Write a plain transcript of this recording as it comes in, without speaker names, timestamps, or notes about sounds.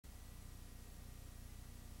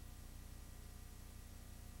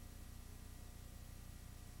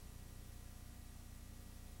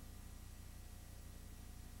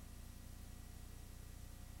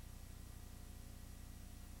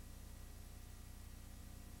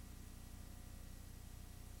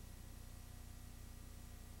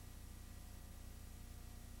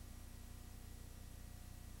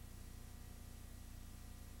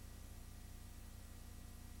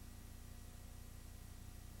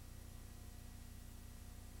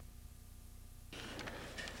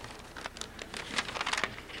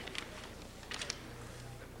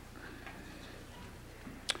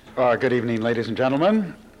Good evening, ladies and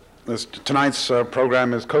gentlemen. Tonight's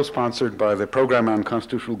program is co-sponsored by the Program on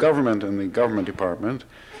Constitutional Government in the Government Department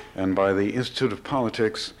and by the Institute of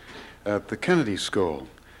Politics at the Kennedy School.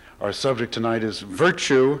 Our subject tonight is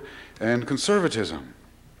virtue and conservatism.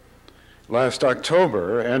 Last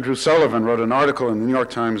October, Andrew Sullivan wrote an article in the New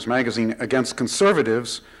York Times Magazine against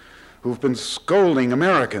conservatives who've been scolding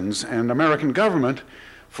Americans and American government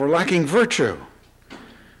for lacking virtue.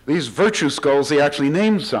 These virtue scolds, he actually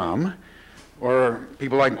named some, or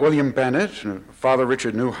people like William Bennett, Father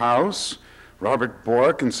Richard Newhouse, Robert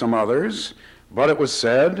Bork, and some others. But it was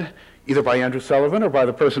said, either by Andrew Sullivan or by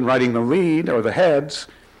the person writing the lead or the heads,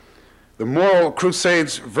 the Moral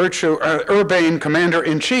Crusade's urbane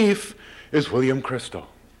commander-in-chief is William Crystal.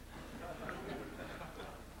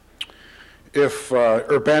 If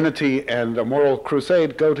urbanity and a moral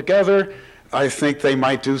crusade go together, I think they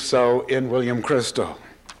might do so in William Crystal.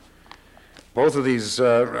 Both of these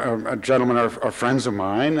gentlemen are friends of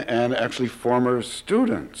mine and actually former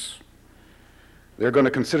students. They're going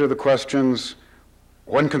to consider the questions,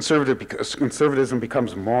 when conservatism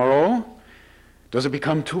becomes moral, does it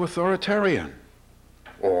become too authoritarian?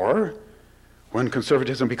 Or, when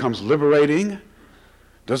conservatism becomes liberating,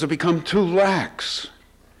 does it become too lax?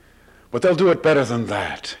 But they'll do it better than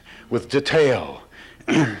that, with detail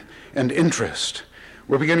and interest.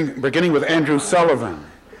 We're beginning with Andrew Sullivan.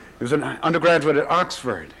 He was an undergraduate at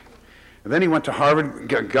Oxford. And then he went to Harvard,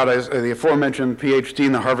 got the aforementioned PhD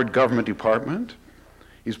in the Harvard Government Department.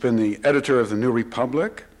 He's been the editor of the New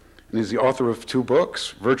Republic, and he's the author of 2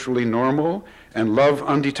 books, Virtually Normal and Love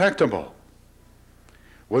Undetectable.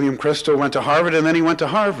 William Crystal went to Harvard, and then he went to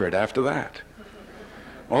Harvard after that,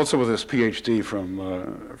 also with his PhD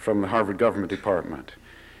from the Harvard Government Department.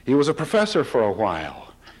 He was a professor for a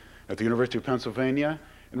while at the University of Pennsylvania,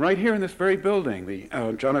 and right here in this very building, the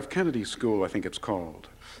John F. Kennedy School, I think it's called.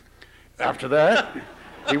 After that,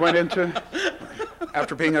 he went into,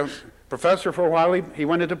 after being a professor for a while, he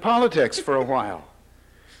went into politics for a while.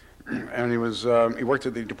 And he worked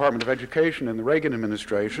at the Department of Education in the Reagan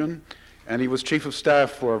administration, and he was chief of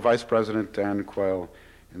staff for Vice President Dan Quayle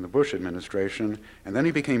in the Bush administration. And then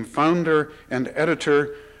he became founder and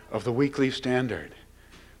editor of the Weekly Standard.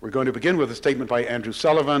 We're going to begin with a statement by Andrew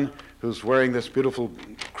Sullivan, who's wearing this beautiful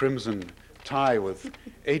crimson tie with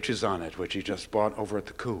H's on it, which he just bought over at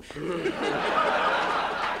the Coop.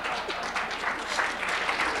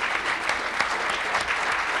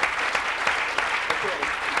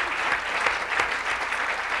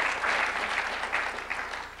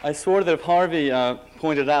 I swore that if Harvey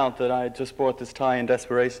pointed out that I had just bought this tie in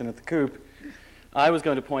desperation at the Coop, I was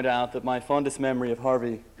going to point out that my fondest memory of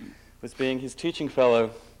Harvey was being his teaching fellow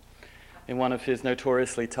in one of his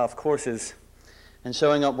notoriously tough courses, and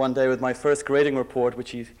showing up one day with my first grading report,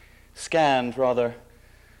 which he scanned rather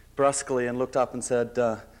brusquely and looked up and said,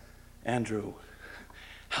 Andrew,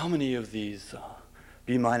 how many of these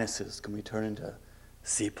B minuses can we turn into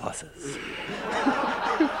C pluses?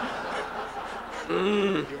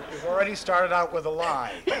 You've already started out with a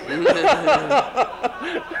lie.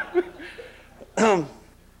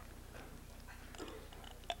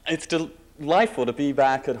 It's delightful to be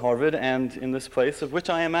back at Harvard and in this place, of which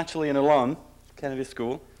I am actually an alum, Kennedy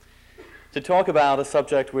School, to talk about a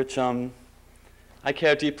subject which I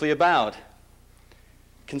care deeply about.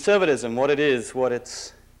 Conservatism, what it is, what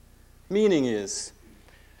its meaning is,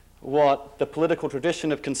 what the political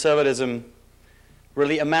tradition of conservatism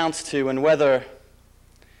really amounts to, and whether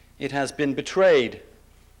it has been betrayed,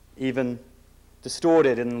 even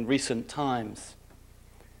distorted in recent times.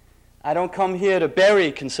 I don't come here to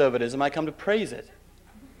bury conservatism, I come to praise it.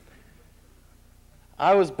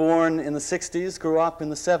 I was born in the 60s, grew up in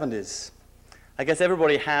the 70s. I guess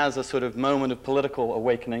everybody has a sort of moment of political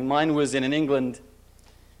awakening. Mine was in an England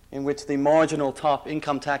in which the marginal top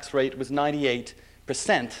income tax rate was 98%,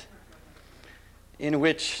 in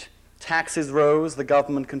which taxes rose, the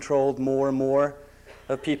government controlled more and more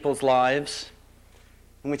of people's lives,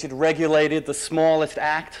 in which it regulated the smallest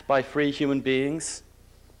act by free human beings,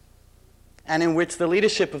 and in which the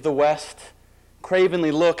leadership of the West cravenly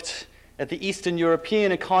looked at the Eastern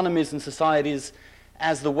European economies and societies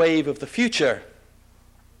as the wave of the future.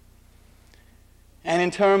 And in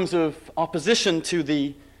terms of opposition to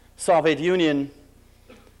the Soviet Union,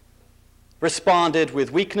 responded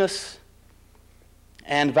with weakness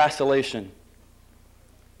and vacillation.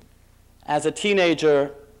 As a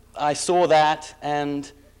teenager, I saw that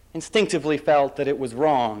and instinctively felt that it was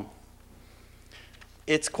wrong.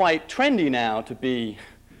 It's quite trendy now to be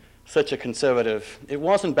such a conservative. It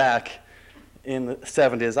wasn't back in the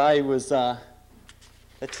 70s. I was a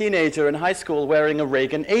teenager in high school wearing a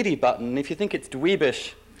Reagan 80 button. If you think it's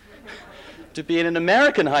dweebish to be in an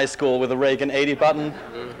American high school with a Reagan 80 button,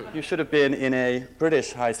 you should have been in a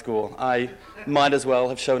British high school. I might as well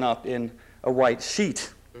have shown up in a white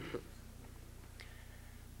sheet.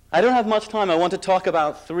 I don't have much time. I want to talk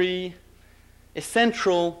about three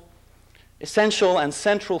essential and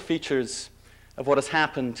central features of what has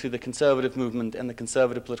happened to the conservative movement and the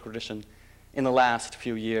conservative political tradition in the last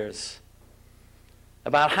few years.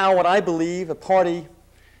 About how what I believe a party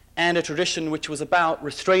and a tradition which was about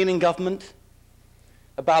restraining government,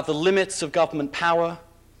 about the limits of government power,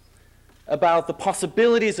 about the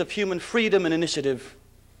possibilities of human freedom and initiative,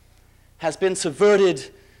 has been subverted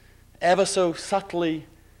ever so subtly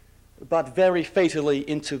but very fatally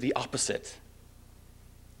into the opposite.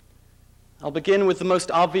 I'll begin with the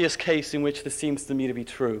most obvious case in which this seems to me to be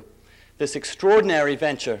true, this extraordinary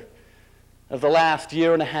venture of the last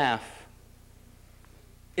year and a half,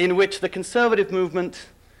 in which the conservative movement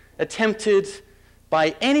attempted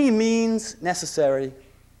by any means necessary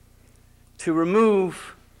to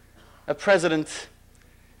remove a president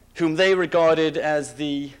whom they regarded as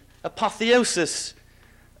the apotheosis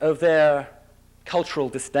of their cultural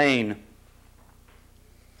disdain.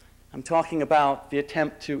 I'm talking about the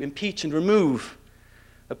attempt to impeach and remove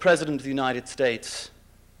a president of the United States.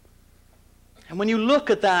 And when you look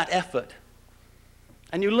at that effort,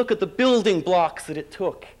 and you look at the building blocks that it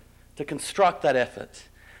took to construct that effort,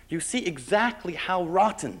 you see exactly how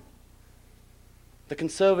rotten the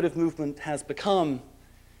conservative movement has become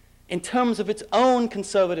in terms of its own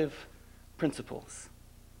conservative principles.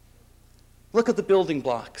 Look at the building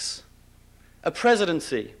blocks. A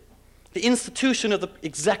presidency, the institution of the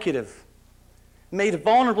executive, made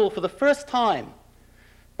vulnerable for the first time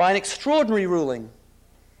by an extraordinary ruling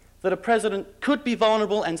that a president could be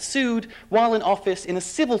vulnerable and sued while in office in a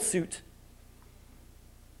civil suit,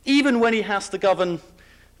 even when he has to govern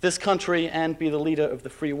this country and be the leader of the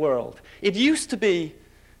free world. It used to be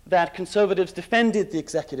that conservatives defended the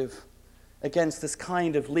executive against this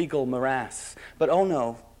kind of legal morass. But oh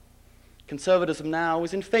no, conservatism now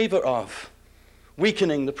is in favor of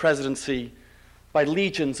weakening the presidency by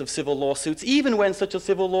legions of civil lawsuits, even when such a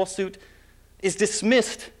civil lawsuit is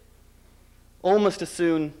dismissed almost as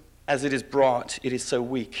soon as it is brought. It is so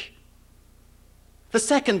weak. The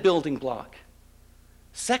second building block,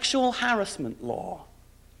 sexual harassment law.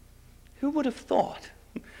 Who would have thought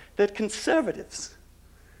that conservatives,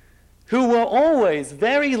 who were always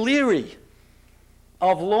very leery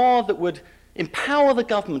of law that would empower the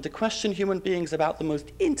government to question human beings about the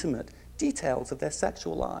most intimate details of their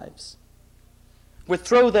sexual lives, would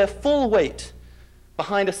throw their full weight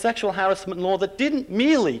behind a sexual harassment law that didn't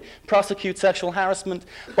merely prosecute sexual harassment,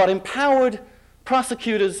 but empowered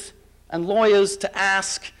prosecutors and lawyers to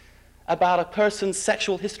ask about a person's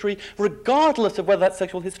sexual history, regardless of whether that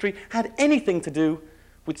sexual history had anything to do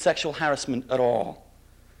with sexual harassment at all.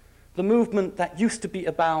 The movement that used to be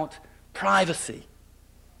about privacy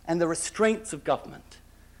and the restraints of government,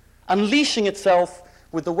 unleashing itself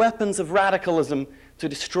with the weapons of radicalism to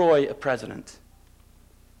destroy a president.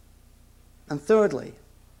 And thirdly,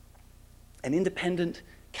 an independent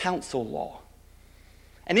council law.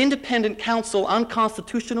 An independent council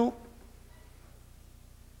unconstitutional,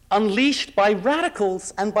 unleashed by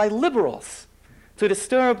radicals and by liberals to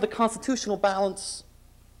disturb the constitutional balance,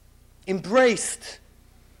 embraced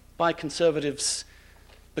by conservatives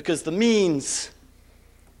because the means,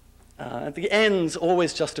 the ends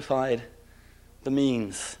always justified the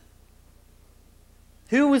means.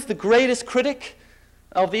 Who was the greatest critic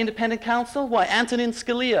of the independent council? Why, Antonin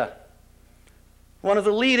Scalia, one of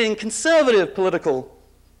the leading conservative political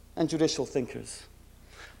and judicial thinkers.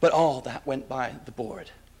 But all that went by the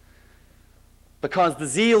board, because the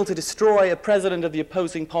zeal to destroy a president of the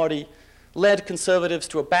opposing party led conservatives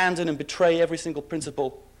to abandon and betray every single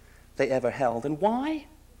principle they ever held. And why?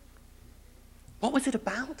 What was it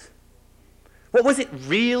about? What was it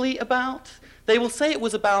really about? They will say it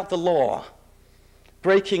was about the law,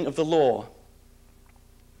 breaking of the law.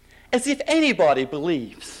 As if anybody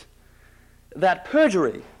believes that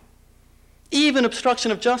perjury, even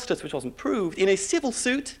obstruction of justice, which wasn't proved, in a civil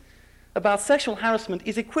suit about sexual harassment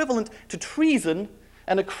is equivalent to treason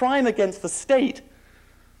and a crime against the state,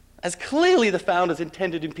 as clearly the founders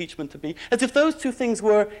intended impeachment to be, as if those two things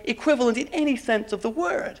were equivalent in any sense of the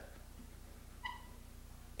word.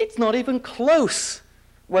 It's not even close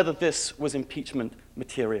whether this was impeachment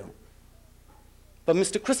material. But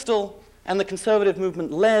Mr. Crystal and the conservative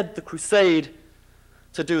movement led the crusade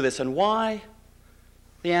to do this. And why?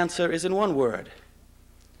 The answer is in one word: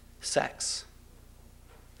 sex.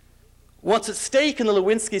 What's at stake in the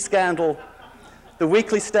Lewinsky scandal, the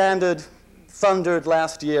Weekly Standard thundered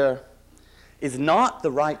last year, is not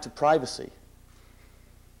the right to privacy.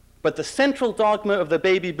 But the central dogma of the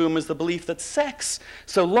baby boom is the belief that sex,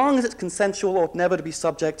 so long as it's consensual, ought never to be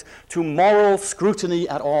subject to moral scrutiny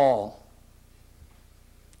at all.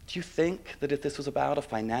 Do you think that if this was about a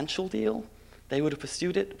financial deal, they would have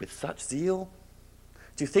pursued it with such zeal?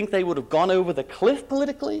 Do you think they would have gone over the cliff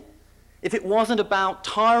politically if it wasn't about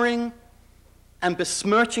tarring and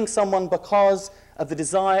besmirching someone because of the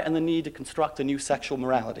desire and the need to construct a new sexual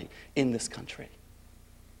morality in this country?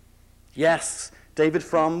 Yes, David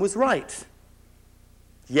Frum was right.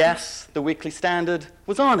 Yes, the Weekly Standard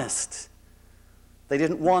was honest. They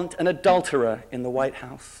didn't want an adulterer in the White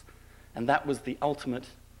House, and that was the ultimate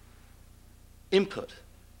input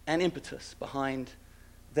and impetus behind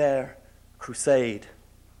their crusade.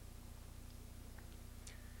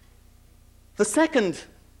 The second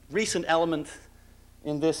recent element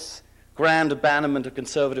in this grand abandonment of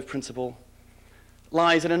conservative principle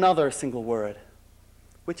lies in another single word,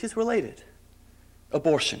 which is related: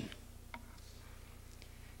 abortion.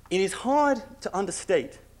 It is hard to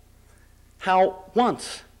understate how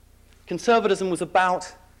once conservatism was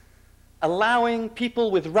about allowing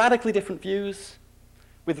people with radically different views,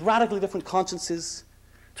 with radically different consciences,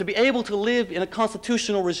 to be able to live in a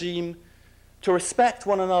constitutional regime, to respect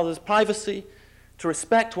one another's privacy, to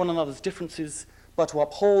respect one another's differences, but to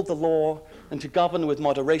uphold the law and to govern with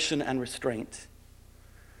moderation and restraint.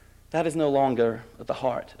 That is no longer at the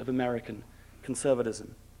heart of American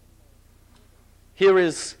conservatism. Here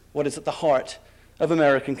is what is at the heart of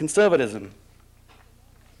American conservatism.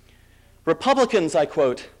 Republicans, I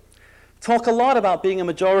quote, talk a lot about being a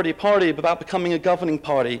majority party, about becoming a governing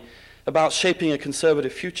party, about shaping a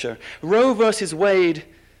conservative future. Roe versus Wade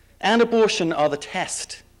and abortion are the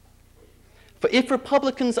test. For if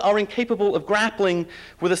Republicans are incapable of grappling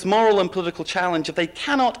with this moral and political challenge, if they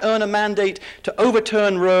cannot earn a mandate to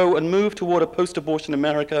overturn Roe and move toward a post-abortion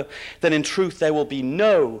America, then in truth there will be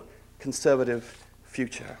no conservative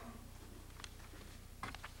future.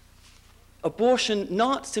 Abortion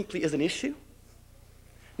not simply as an issue,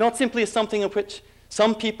 not simply as something of which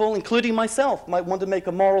some people, including myself, might want to make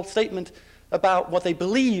a moral statement about what they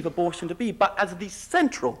believe abortion to be, but as the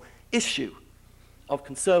central issue of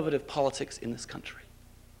conservative politics in this country.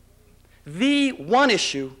 The one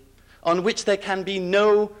issue on which there can be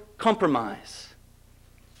no compromise.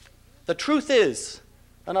 The truth is,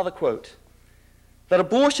 another quote, that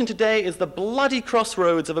abortion today is the bloody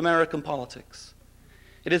crossroads of American politics.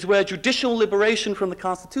 It is where judicial liberation from the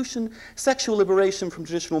Constitution, sexual liberation from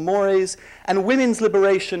traditional mores, and women's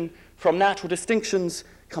liberation from natural distinctions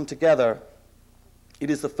come together. It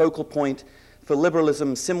is the focal point for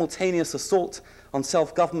liberalism's simultaneous assault on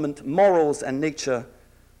self-government, morals, and nature.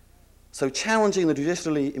 So challenging the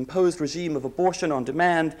judicially imposed regime of abortion on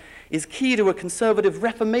demand is key to a conservative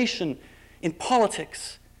reformation in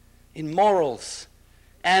politics, in morals,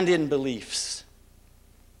 and in beliefs.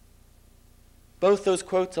 Both those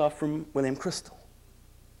quotes are from William Crystal.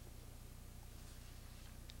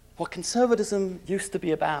 What conservatism used to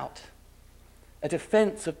be about, a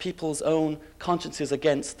defense of people's own consciences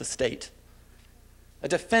against the state, a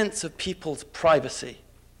defense of people's privacy,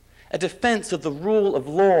 a defense of the rule of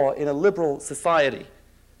law in a liberal society,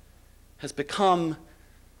 has become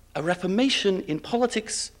a reformation in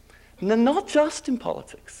politics, not just in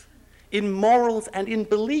politics, in morals and in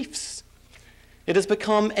beliefs. It has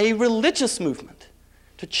become a religious movement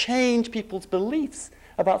to change people's beliefs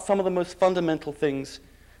about some of the most fundamental things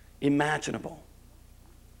imaginable.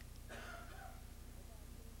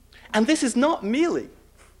 And this is not merely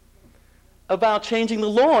about changing the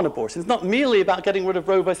law on abortion. It's not merely about getting rid of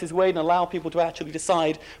Roe versus Wade and allow people to actually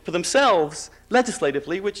decide for themselves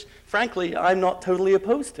legislatively, which, frankly, I'm not totally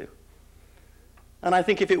opposed to. And I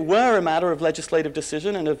think if it were a matter of legislative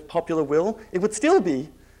decision and of popular will, it would still be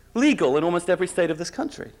legal in almost every state of this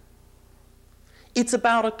country. It's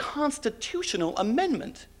about a constitutional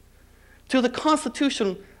amendment to the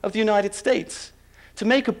Constitution of the United States to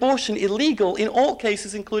make abortion illegal in all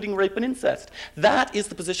cases, including rape and incest. That is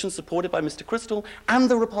the position supported by Mr. Crystal and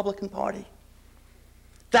the Republican Party.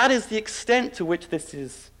 That is the extent to which this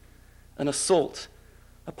is an assault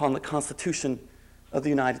upon the Constitution of the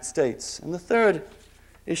United States. And the third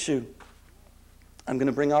issue I'm going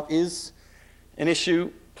to bring up is an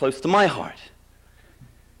issue close to my heart.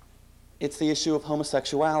 It's the issue of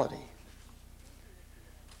homosexuality.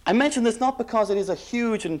 I mention this not because it is a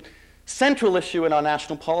huge and central issue in our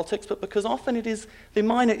national politics, but because often it is the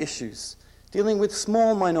minor issues dealing with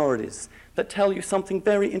small minorities that tell you something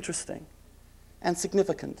very interesting and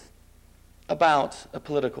significant about a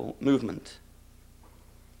political movement.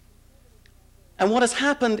 And what has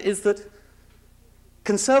happened is that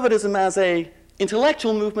conservatism as an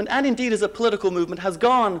intellectual movement, and indeed as a political movement, has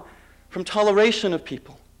gone from toleration of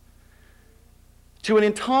people to an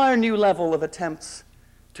entire new level of attempts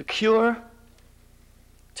to cure,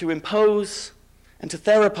 to impose, and to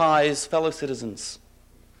therapize fellow citizens.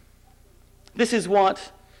 This is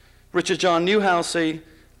what Richard John Newhouse, a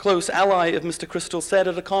close ally of Mr. Crystal, said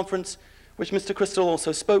at a conference which Mr. Crystal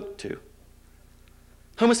also spoke to.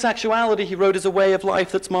 Homosexuality, he wrote, is a way of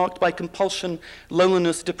life that's marked by compulsion,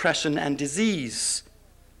 loneliness, depression, and disease,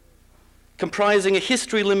 comprising a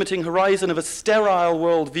history-limiting horizon of a sterile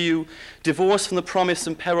worldview, divorced from the promise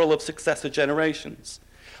and peril of successor generations.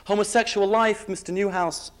 Homosexual life, Mr.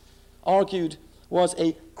 Newhouse argued, was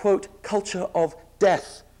a, quote, culture of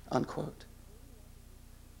death, unquote.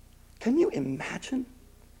 Can you imagine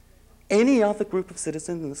any other group of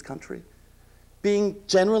citizens in this country being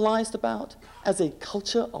generalized about as a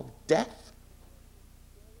culture of death?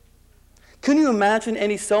 Can you imagine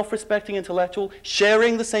any self-respecting intellectual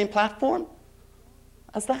sharing the same platform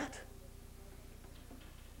as that?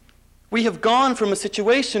 We have gone from a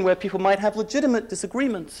situation where people might have legitimate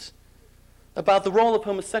disagreements about the role of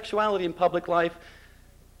homosexuality in public life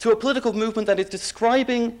to a political movement that is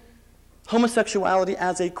describing homosexuality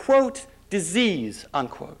as a, quote, disease,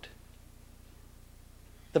 unquote.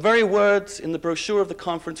 The very words in the brochure of the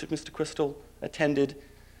conference which Mr. Crystal attended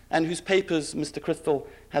and whose papers Mr. Crystal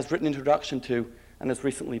has written introduction to and has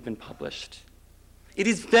recently been published. It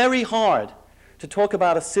is very hard to talk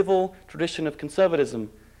about a civil tradition of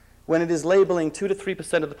conservatism when it is labeling 2 to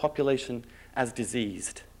 3% of the population as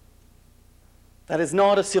diseased. That is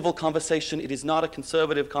not a civil conversation. It is not a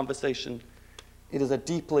conservative conversation. It is a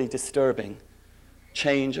deeply disturbing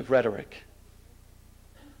change of rhetoric.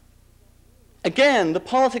 Again, the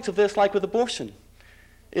politics of this, like with abortion,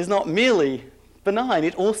 is not merely benign.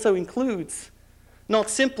 It also includes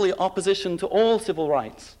not simply opposition to all civil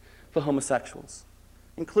rights for homosexuals,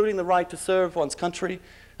 including the right to serve one's country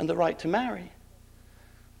and the right to marry,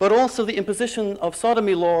 but also the imposition of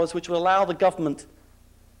sodomy laws which will allow the government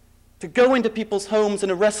to go into people's homes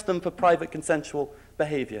and arrest them for private consensual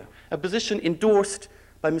behavior, a position endorsed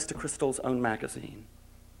by Mr. Crystal's own magazine.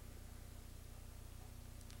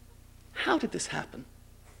 How did this happen?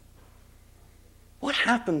 What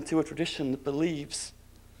happened to a tradition that believes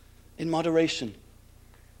in moderation,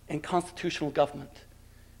 in constitutional government,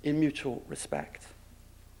 in mutual respect?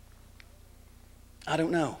 I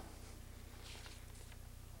don't know.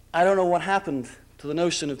 I don't know what happened to the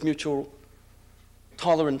notion of mutual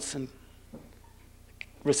tolerance and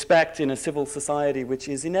respect in a civil society which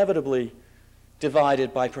is inevitably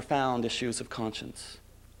divided by profound issues of conscience.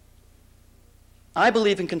 I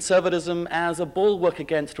believe in conservatism as a bulwark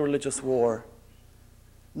against religious war,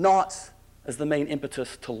 not as the main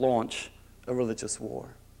impetus to launch a religious war.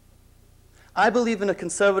 I believe in a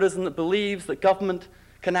conservatism that believes that government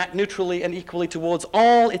can act neutrally and equally towards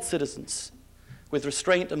all its citizens with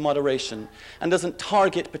restraint and moderation, and doesn't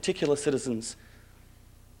target particular citizens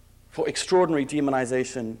for extraordinary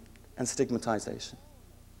demonization and stigmatization.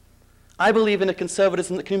 I believe in a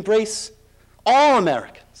conservatism that can embrace all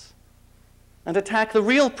Americans and attack the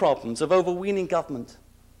real problems of overweening government,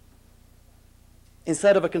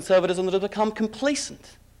 instead of a conservatism that has become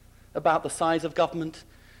complacent about the size of government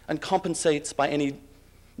and compensates by any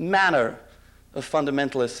manner of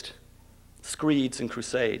fundamentalist screeds and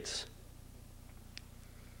crusades.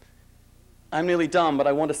 I'm nearly done, but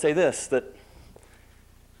I want to say this, that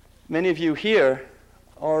many of you here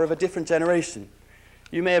are of a different generation.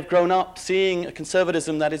 You may have grown up seeing a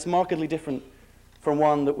conservatism that is markedly different from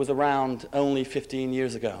one that was around only 15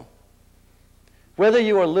 years ago. Whether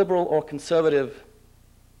you are liberal or conservative,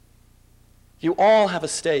 you all have a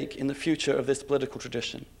stake in the future of this political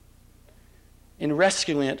tradition, in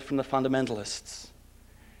rescuing it from the fundamentalists,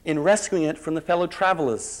 in rescuing it from the fellow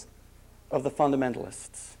travelers of the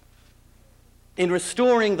fundamentalists, in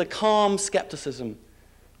restoring the calm skepticism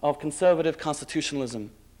of conservative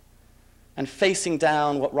constitutionalism and facing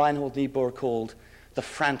down what Reinhold Niebuhr called the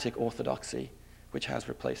frantic orthodoxy which has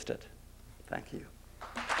replaced it. Thank you.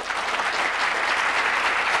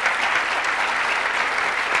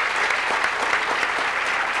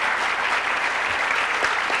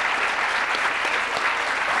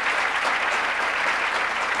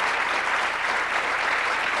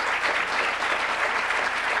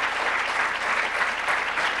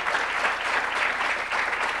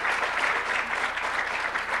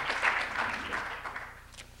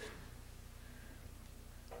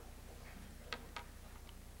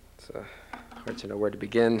 Hard to know where to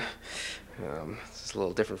begin. This is a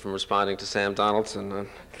little different from responding to Sam Donaldson.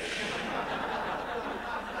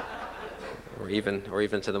 or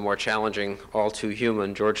even to the more challenging, all too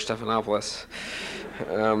human George Stephanopoulos.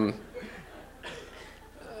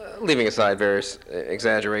 Leaving aside various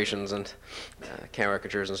exaggerations and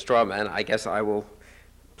caricatures and straw men, I guess I will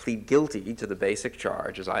plead guilty to the basic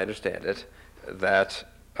charge, as I understand it, that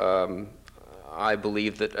I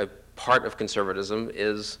believe that a part of conservatism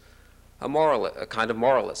is a kind of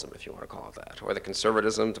moralism, if you want to call it that, or that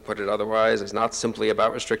conservatism, to put it otherwise, is not simply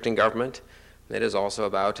about restricting government. It is also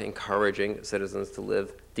about encouraging citizens to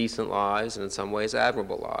live decent lives and in some ways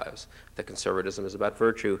admirable lives. That conservatism is about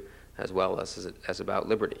virtue as well as about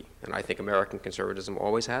liberty. And I think American conservatism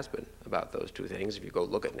always has been about those two things. If you go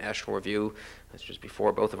look at National Review, that's just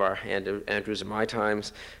before both of our Andrews and my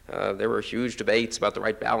times, there were huge debates about the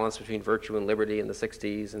right balance between virtue and liberty in the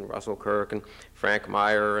 60s, and Russell Kirk and Frank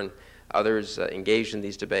Meyer and others engaged in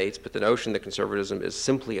these debates. But the notion that conservatism is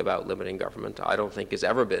simply about limiting government, I don't think has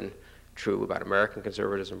ever been true about American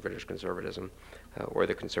conservatism, British conservatism, or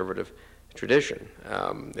the conservative tradition.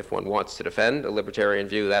 If one wants to defend a libertarian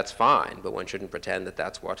view, that's fine, but one shouldn't pretend that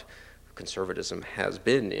that's what conservatism has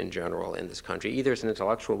been in general in this country, either as an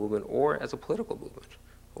intellectual movement or as a political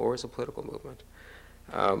movement.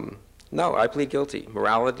 No, I plead guilty.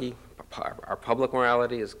 Morality, our public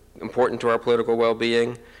morality, is important to our political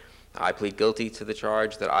well-being. I plead guilty to the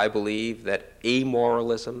charge that I believe that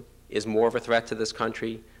amoralism is more of a threat to this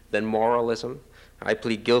country than moralism. I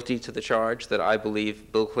plead guilty to the charge that I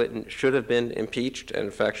believe Bill Clinton should have been impeached and,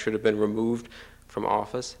 in fact, should have been removed from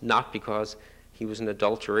office, not because he was an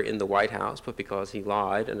adulterer in the White House, but because he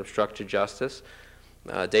lied and obstructed justice.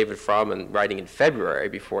 David Frum, writing in February,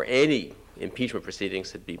 before any impeachment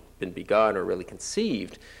proceedings had been begun or really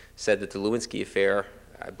conceived, said that the Lewinsky affair,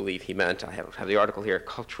 I believe he meant, I have the article here,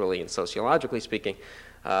 culturally and sociologically speaking,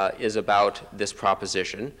 is about this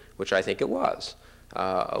proposition, which I think it was.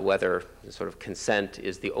 Whether sort of consent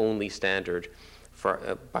is the only standard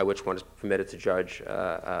by which one is permitted to judge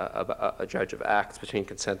a judge of acts between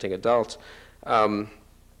consenting adults.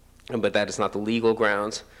 But that is not the legal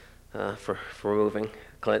grounds for removing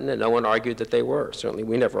Clinton, and no one argued that they were. Certainly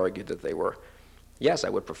we never argued that they were. Yes, I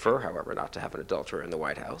would prefer, however, not to have an adulterer in the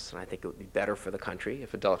White House, and I think it would be better for the country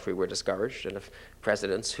if adultery were discouraged and if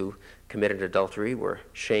presidents who committed adultery were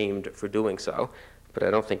shamed for doing so. But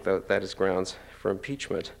I don't think that is grounds for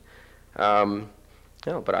impeachment. No,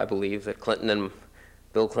 but I believe that Clinton and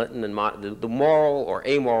Bill Clinton and the moral or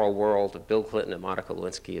amoral world of Bill Clinton and Monica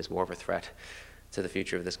Lewinsky is more of a threat to the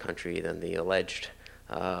future of this country than the alleged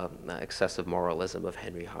excessive moralism of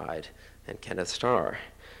Henry Hyde and Kenneth Starr.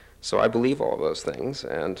 So I believe all of those things,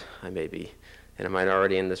 and I may be in a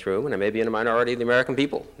minority in this room, and I may be in a minority of the American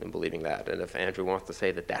people in believing that. And if Andrew wants to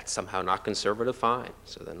say that that's somehow not conservative, fine.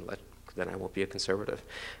 So then I won't be a conservative.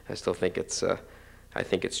 I still think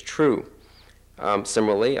it's true.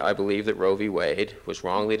 Similarly, I believe that Roe v. Wade was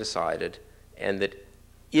wrongly decided, and that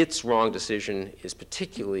its wrong decision is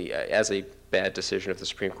particularly, as a bad decision of the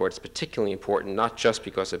Supreme Court, is particularly important, not just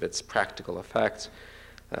because of its practical effects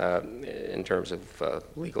in terms of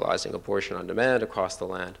legalizing abortion on demand across the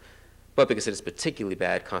land, but because it is particularly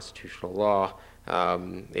bad constitutional law.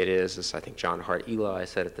 It is, as I think John Hart Eli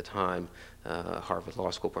said at the time, a Harvard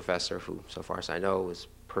Law School professor who, so far as I know, is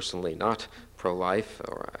personally not pro-life,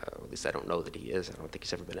 or at least I don't know that he is. I don't think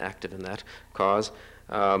he's ever been active in that cause.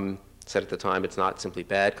 Said at the time, it's not simply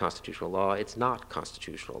bad constitutional law, it's not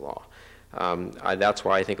constitutional law. That's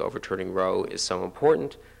why I think overturning Roe is so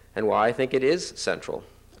important, and why I think it is central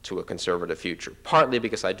to a conservative future, partly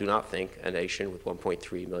because I do not think a nation with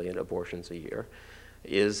 1.3 million abortions a year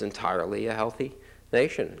is entirely a healthy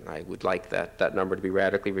nation. I would like that number to be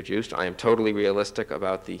radically reduced. I am totally realistic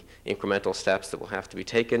about the incremental steps that will have to be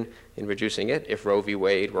taken in reducing it. If Roe v.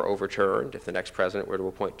 Wade were overturned, if the next president were to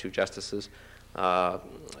appoint 2 justices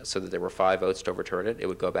so that there were 5 votes to overturn it, it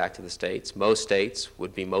would go back to the states. Most states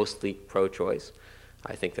would be mostly pro-choice.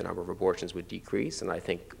 I think the number of abortions would decrease, and I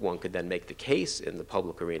think one could then make the case in the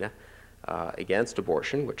public arena against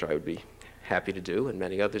abortion, which I would be happy to do, and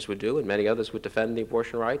many others would do, and many others would defend the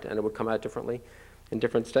abortion right, and it would come out differently in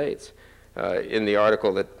different states. In the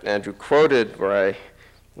article that Andrew quoted, where I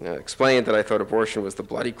explained that I thought abortion was the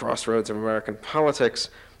bloody crossroads of American politics,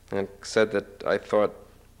 and said that I thought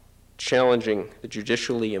challenging the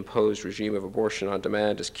judicially imposed regime of abortion on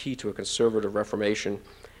demand is key to a conservative reformation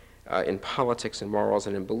in politics and morals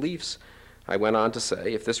and in beliefs, I went on to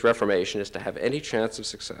say, if this reformation is to have any chance of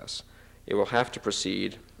success, it will have to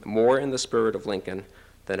proceed more in the spirit of Lincoln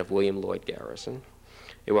than of William Lloyd Garrison.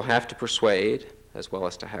 It will have to persuade as well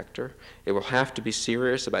as to hector. It will have to be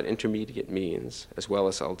serious about intermediate means as well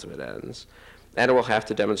as ultimate ends. And it will have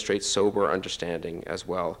to demonstrate sober understanding as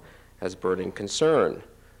well as burning concern.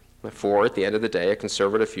 For, at the end of the day, a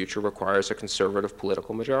conservative future requires a conservative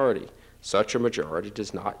political majority. Such a majority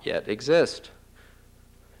does not yet exist.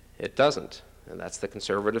 It doesn't, and that's the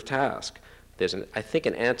conservative task. There's, I think,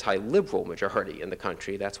 an anti-liberal majority in the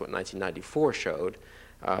country. That's what 1994 showed.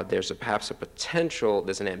 There's perhaps a potential,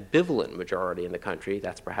 there's an ambivalent majority in the country.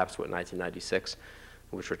 That's perhaps what 1996,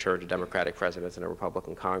 which returned a Democratic president and a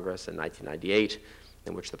Republican Congress, in 1998,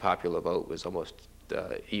 in which the popular vote was almost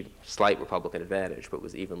slight Republican advantage, but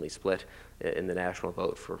was evenly split in the national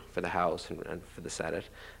vote for the House and for the Senate.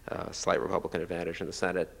 Slight Republican advantage in the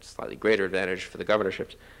Senate, slightly greater advantage for the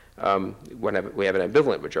governorships. We have an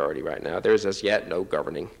ambivalent majority right now. There's as yet no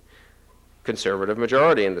governing conservative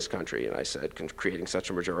majority in this country, and I said creating such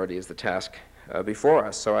a majority is the task before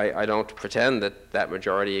us. So I don't pretend that that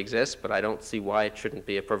majority exists, but I don't see why it shouldn't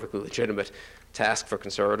be a perfectly legitimate task for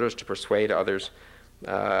conservatives to persuade others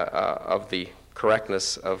of the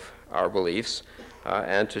correctness of our beliefs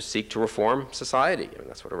and to seek to reform society. I mean,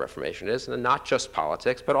 that's what a reformation is, and not just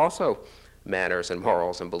politics, but also manners and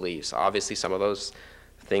morals and beliefs. Obviously, some of those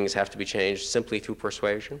things have to be changed simply through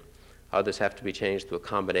persuasion. Others have to be changed through a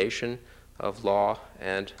combination of law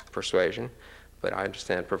and persuasion. But I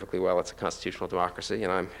understand perfectly well it's a constitutional democracy,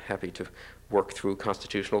 and I'm happy to work through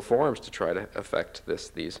constitutional forums to try to affect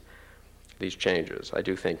these changes. I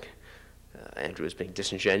do think Andrew is being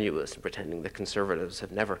disingenuous and pretending that conservatives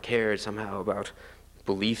have never cared somehow about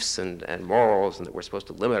beliefs and morals, and that we're supposed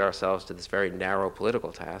to limit ourselves to this very narrow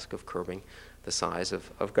political task of curbing the size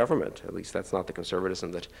of government. At least that's not the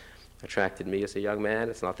conservatism that attracted me as a young man.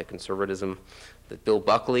 It's not the conservatism that Bill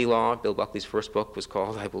Buckley's first book was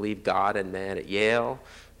called, I believe, God and Man at Yale.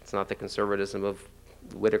 It's not the conservatism of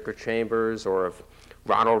Whittaker Chambers or of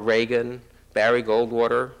Ronald Reagan. Barry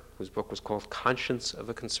Goldwater, whose book was called Conscience of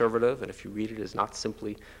a Conservative, and if you read it, is not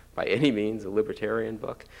simply by any means a libertarian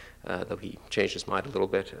book, though he changed his mind a little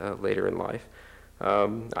bit later in life.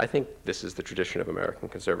 I think this is the tradition of American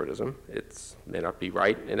conservatism. It may not be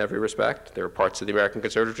right in every respect. There are parts of the American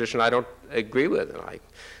conservative tradition I don't agree with, and I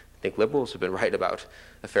think liberals have been right about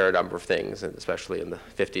a fair number of things, and especially in the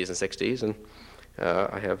 50s and 60s,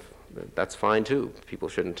 and that's fine too. People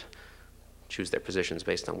shouldn't choose their positions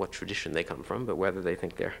based on what tradition they come from, but whether they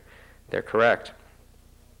think they're correct.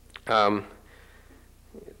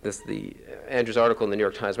 Andrew's article in the New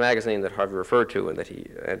York Times Magazine that Harvey referred to, and that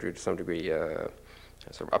Andrew to some degree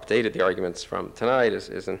sort of updated the arguments from tonight,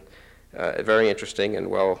 is a very interesting and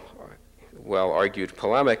well-argued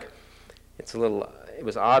polemic. It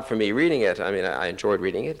was odd for me reading it. I mean, I enjoyed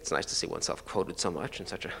reading it. It's nice to see oneself quoted so much in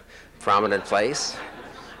such a prominent place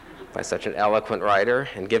by such an eloquent writer,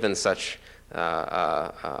 and given such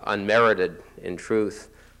unmerited, in truth,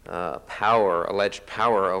 alleged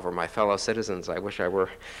power over my fellow citizens. I wish I were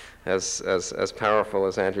as powerful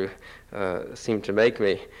as Andrew seemed to make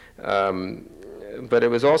me. But it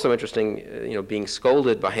was also interesting, being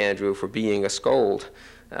scolded by Andrew for being a scold.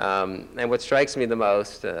 And what strikes me the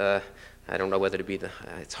most, I don't know whether to be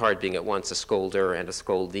it's hard being at once a scolder and a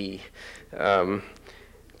scoldee.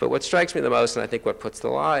 But what strikes me the most, and I think what puts the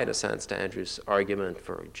lie, in a sense, to Andrew's argument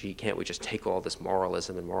for, gee, can't we just take all this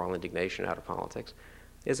moralism and moral indignation out of politics,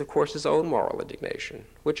 is, of course, his own moral indignation,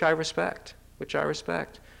 which I respect.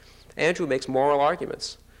 Andrew makes moral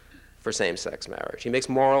arguments for same-sex marriage. He makes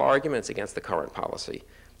moral arguments against the current policy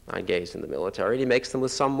on gays in the military, and he makes them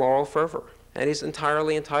with some moral fervor, and he's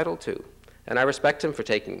entirely entitled to. And I respect him for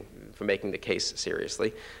making the case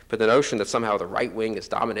seriously, but the notion that somehow the right wing is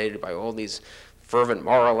dominated by all these fervent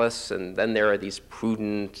moralists, and then there are these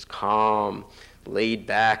prudent, calm,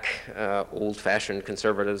 laid-back, old-fashioned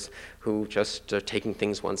conservatives who just are taking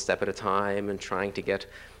things one step at a time and trying to get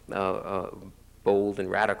bold and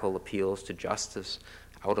radical appeals to justice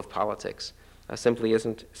out of politics, simply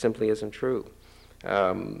isn't true.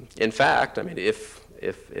 In fact, I mean, if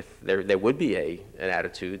there would be an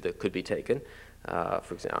attitude that could be taken,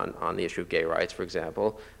 for example, on the issue of gay rights, for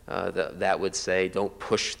example, that would say, don't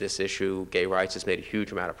push this issue. Gay rights has made a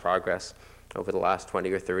huge amount of progress over the last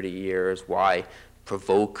 20 or 30 years. Why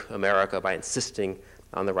provoke America by insisting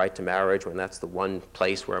on the right to marriage when that's the one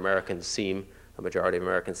place where a majority of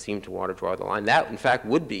Americans seem to want to draw the line? That, in fact,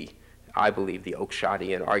 would be, I believe, the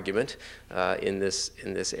Oakshottian argument in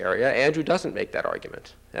this area. Andrew doesn't make that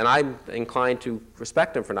argument. And I'm inclined to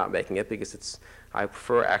respect him for not making it, because I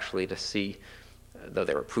prefer actually to see, though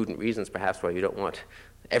there are prudent reasons perhaps why you don't want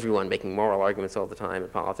everyone making moral arguments all the time in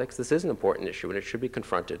politics, this is an important issue, and it should be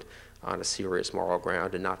confronted on a serious moral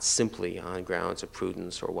ground and not simply on grounds of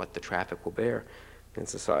prudence or what the traffic will bear in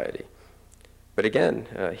society. But again,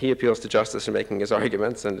 he appeals to justice in making his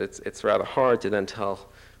arguments, and it's rather hard to then tell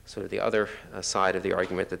sort of the other side of the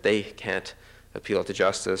argument that they can't appeal to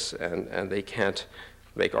justice, and they can't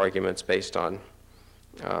make arguments based on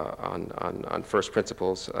first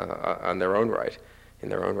principles on their own right, in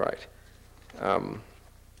their own right.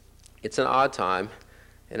 It's an odd time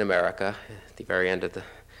in America at the very end of the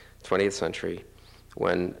 20th century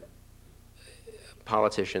when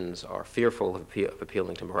politicians are fearful of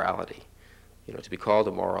appealing to morality. You know, to be called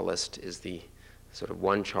a moralist is the sort of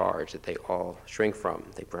one charge that they all shrink from.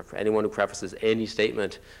 Anyone who prefaces any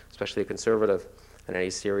statement, especially a conservative, on any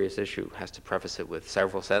serious issue, has to preface it with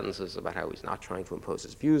several sentences about how he's not trying to impose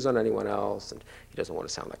his views on anyone else, and he doesn't want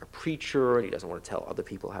to sound like a preacher, and he doesn't want to tell other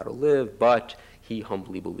people how to live, but he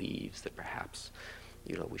humbly believes that perhaps,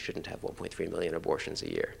 you know, we shouldn't have 1.3 million abortions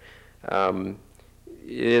a year.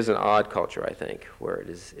 It is an odd culture, I think, where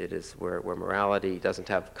where morality doesn't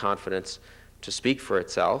have confidence to speak for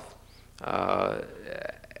itself. But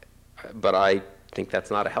I think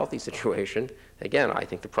that's not a healthy situation. Again, I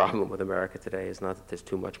think the problem with America today is not that there's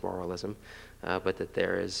too much moralism, but that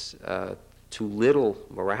there is too little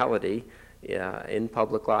morality in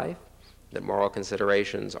public life, that moral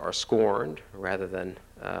considerations are scorned rather than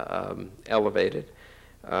elevated.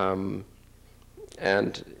 And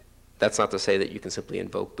that's not to say that you can simply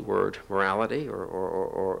invoke the word morality,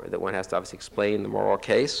 or that one has to obviously explain the moral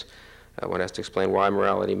case. One has to explain why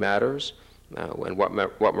morality matters and what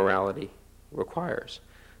morality requires.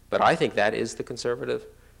 But I think that is the conservative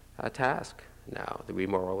task now, the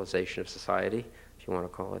remoralization of society, if you want to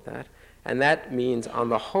call it that. And that means, on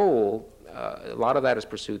the whole, a lot of that is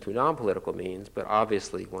pursued through non-political means, but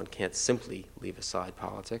obviously one can't simply leave aside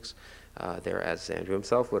politics. There, as Andrew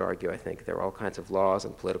himself would argue, I think there are all kinds of laws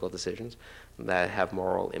and political decisions that have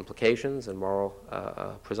moral implications and moral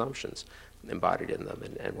presumptions embodied in them,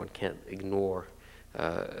 and one can't ignore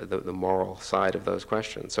the moral side of those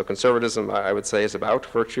questions. So conservatism, I would say, is about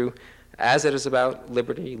virtue as it is about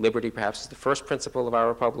liberty. Liberty perhaps is the first principle of our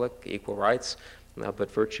republic, equal rights,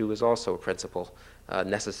 but virtue is also a principle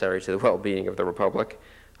necessary to the well-being of the republic.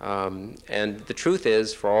 And the truth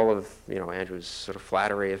is, for all of Andrew's sort of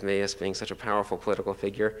flattery of me as being such a powerful political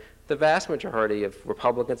figure, the vast majority of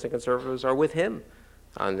Republicans and conservatives are with him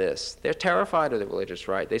on this. They're terrified of the religious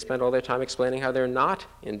right. They spend all their time explaining how they're not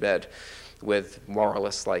in bed with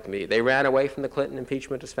moralists like me. They ran away from the Clinton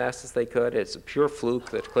impeachment as fast as they could. It's a pure fluke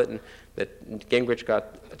that Gingrich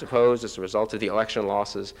got deposed as a result of the election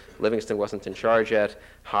losses. Livingston wasn't in charge yet.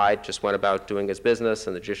 Hyde just went about doing his business,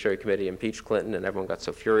 and the Judiciary Committee impeached Clinton, and everyone got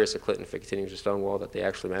so furious at Clinton for continuing to stonewall that they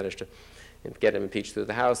actually managed to get him impeached through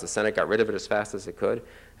the House. The Senate got rid of it as fast as it could,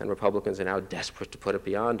 and Republicans are now desperate to put it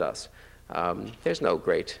beyond us. There's no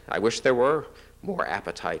great, I wish there were more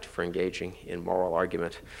appetite for engaging in moral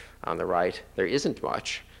argument on the right. There isn't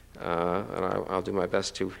much, and I'll do my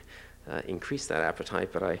best to increase that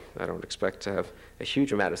appetite, but I don't expect to have a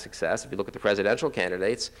huge amount of success. If you look at the presidential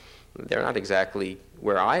candidates, they're not exactly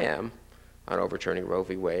where I am on overturning Roe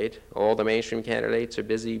v. Wade. All the mainstream candidates are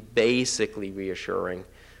busy basically reassuring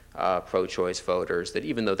pro-choice voters that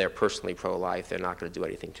even though they're personally pro-life, they're not going to do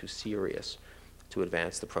anything too serious to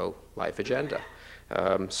advance the pro-life agenda.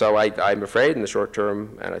 So I'm afraid in the short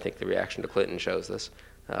term, and I think the reaction to Clinton shows this,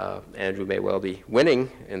 Andrew may well be winning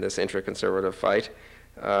in this intra-conservative fight,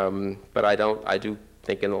 but I do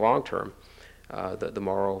think in the long term the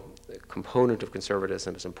moral component of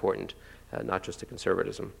conservatism is important, not just to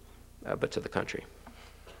conservatism, but to the country.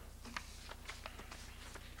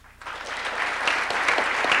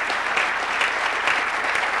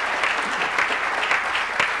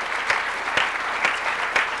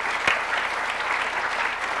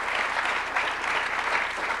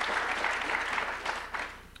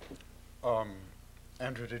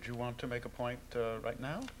 Andrew, did you want to make a point right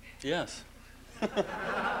now? Yes.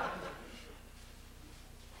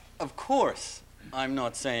 Of course, I'm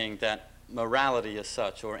not saying that morality as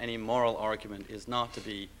such or any moral argument is not to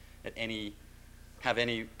be have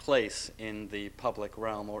any place in the public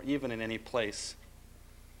realm or even in any place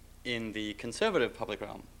in the conservative public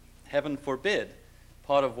realm. Heaven forbid.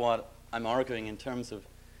 Part of what I'm arguing in terms of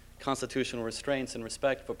constitutional restraints and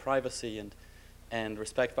respect for privacy and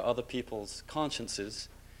respect for other people's consciences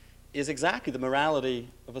is exactly the morality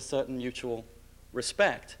of a certain mutual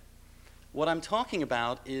respect. What I'm talking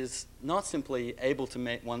about is not simply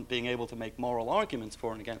being able to make moral arguments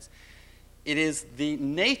for and against. It is the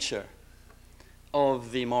nature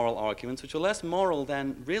of the moral arguments, which are less moral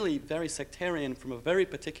than really very sectarian from a very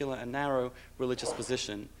particular and narrow religious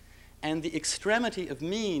position, and the extremity of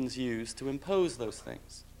means used to impose those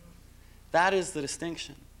things. That is the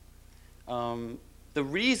distinction. The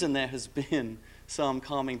reason there has been some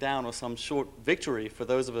calming down or some short victory for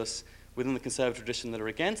those of us within the conservative tradition that are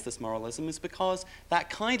against this moralism is because that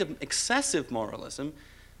kind of excessive moralism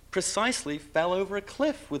precisely fell over a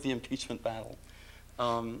cliff with the impeachment battle.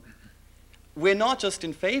 We're not just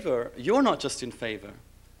in favor, you're not just in favor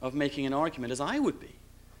of making an argument, as I would be,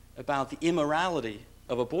 about the immorality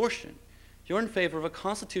of abortion. You're in favor of a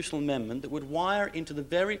constitutional amendment that would wire into the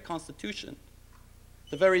very Constitution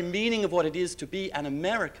the very meaning of what it is to be an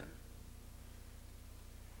American,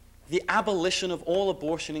 the abolition of all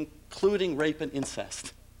abortion, including rape and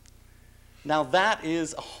incest. Now that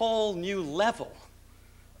is a whole new level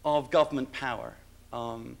of government power.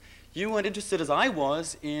 You weren't interested, as I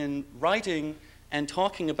was, in writing and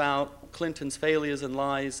talking about Clinton's failures and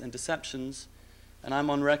lies and deceptions, and I'm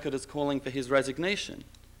on record as calling for his resignation.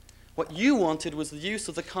 What you wanted was the use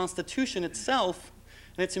of the Constitution itself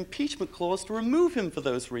and its impeachment clause to remove him for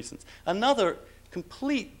those reasons. Another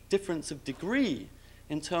complete difference of degree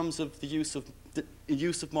in terms of the use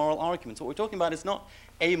of moral arguments. What we're talking about is not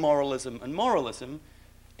amoralism and moralism.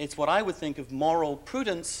 It's what I would think of moral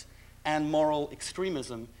prudence and moral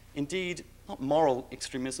extremism. Indeed, not moral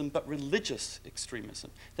extremism, but religious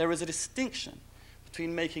extremism. There is a distinction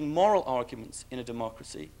between making moral arguments in a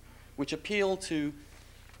democracy which appeal to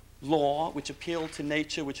law, which appeal to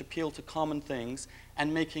nature, which appeal to common things,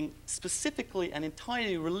 and making specifically and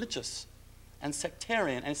entirely religious and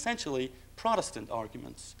sectarian and essentially Protestant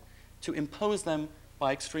arguments to impose them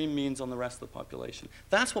by extreme means on the rest of the population.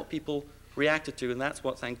 That's what people reacted to, and that's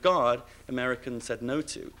what, thank God, Americans said no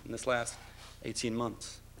to in this last 18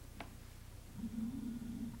 months.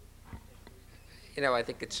 You know, I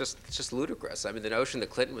think it's just ludicrous. I mean, the notion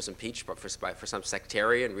that Clinton was impeached for some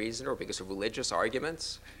sectarian reason or because of religious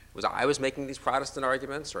arguments, I was making these Protestant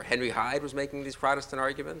arguments, or Henry Hyde was making these Protestant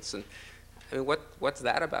arguments, and I mean, what's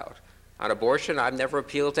that about? On abortion, I've never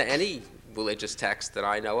appealed to any religious text that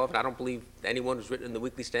I know of, and I don't believe anyone who's written in the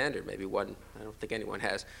Weekly Standard, maybe one, I don't think anyone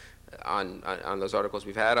has, on those articles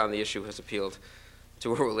we've had on the issue has appealed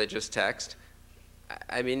to a religious text.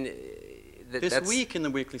 I mean, this week in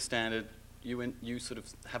the Weekly Standard, you sort of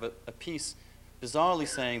have a piece bizarrely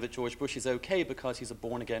saying that George Bush is okay because he's a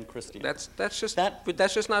born-again Christian. That's just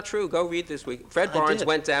not true. Go read this week. Fred Barnes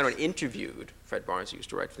went down and interviewed, Fred Barnes, who used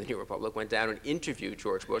to write for the New Republic, went down and interviewed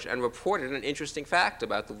George Bush and reported an interesting fact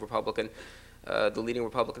about the leading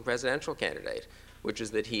Republican presidential candidate, which is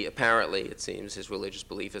that he apparently, it seems, his religious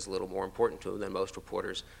belief is a little more important to him than most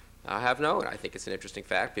reporters have known. I think it's an interesting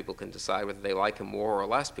fact. People can decide whether they like him more or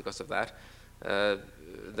less because of that,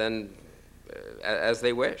 as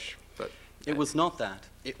they wish. But it was not that.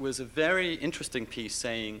 It was a very interesting piece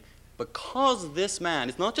saying, because this man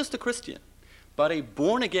is not just a Christian, but a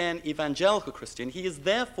born-again evangelical Christian, he is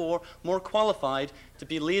therefore more qualified to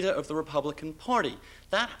be leader of the Republican Party.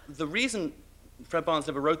 The reason Fred Barnes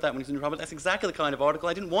never wrote that when he was in the New Republic, that's exactly the kind of article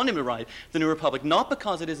I didn't want him to write, the New Republic, not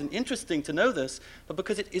because it isn't interesting to know this, but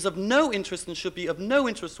because it is of no interest and should be of no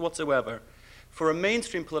interest whatsoever for a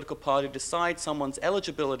mainstream political party to decide someone's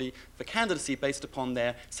eligibility for candidacy based upon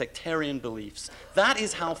their sectarian beliefs. That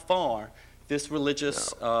is how far this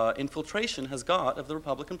religious infiltration has got of the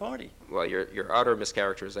Republican Party. Well, your utter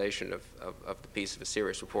mischaracterization of the piece of a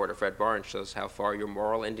serious reporter, Fred Barnes, shows how far your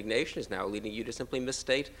moral indignation is now leading you to simply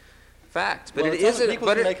misstate facts. But well, it isn't. People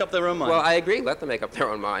can make up their own minds. Well, I agree. Let them make up their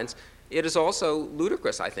own minds. It is also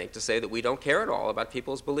ludicrous, I think, to say that we don't care at all about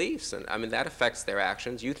people's beliefs. And I mean, that affects their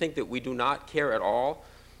actions. You think that we do not care at all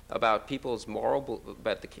about people's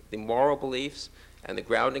about the moral beliefs and the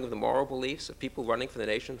grounding of the moral beliefs of people running for the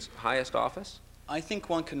nation's highest office? I think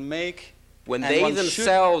one can make... When they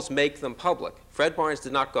themselves make them public. Fred Barnes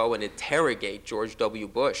did not go and interrogate George W.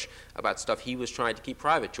 Bush about stuff he was trying to keep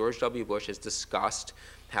private. George W. Bush has discussed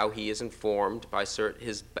how he is informed by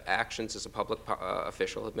his actions as a public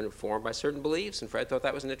official have been informed by certain beliefs, and Fred thought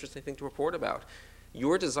that was an interesting thing to report about.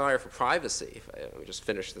 Your desire for privacy, let me just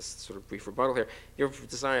finish this sort of brief rebuttal here, your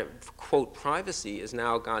desire for, quote, privacy has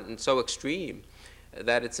now gotten so extreme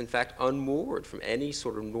that it's in fact unmoored from any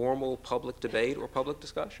sort of normal public debate or public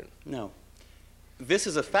discussion. No. This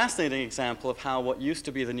is a fascinating example of how what used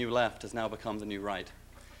to be the new left has now become the new right.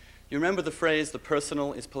 You remember the phrase, the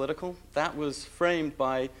personal is political? That was framed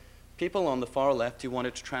by people on the far left who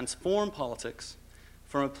wanted to transform politics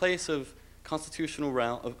from a place of constitutional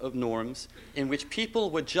realm, of norms, in which people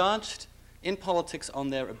were judged in politics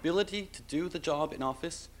on their ability to do the job in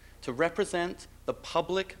office, to represent the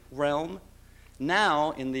public realm.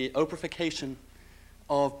 Now, in the oprification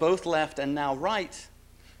of both left and now right,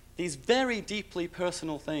 these very deeply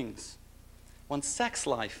personal things, one's sex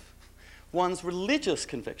life, one's religious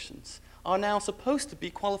convictions, are now supposed to be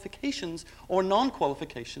qualifications or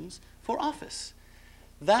non-qualifications for office.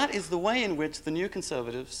 That is the way in which the new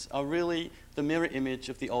conservatives are really the mirror image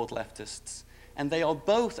of the old leftists. And they are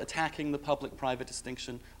both attacking the public-private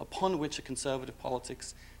distinction upon which a conservative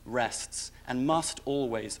politics rests and must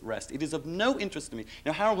always rest. It is of no interest to me.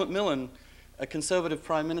 You know, Harold Macmillan, a conservative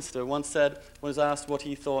prime minister, once said, was asked what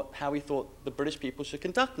he thought, how he thought the British people should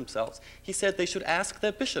conduct themselves. He said they should ask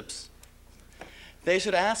their bishops. They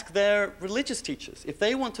should ask their religious teachers. If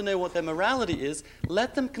they want to know what their morality is,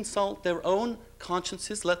 let them consult their own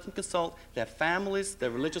consciences, let them consult their families,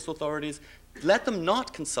 their religious authorities. Let them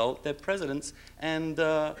not consult their presidents and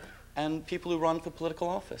people who run for political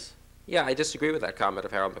office. Yeah, I disagree with that comment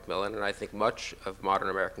of Harold Macmillan, and I think much of modern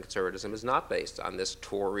American conservatism is not based on this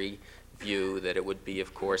Tory view that it would be,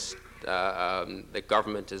 of course, that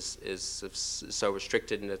government is so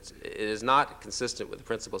restricted, and it is not consistent with the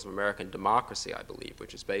principles of American democracy, I believe,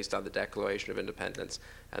 which is based on the Declaration of Independence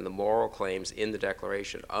and the moral claims in the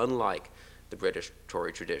Declaration, unlike the British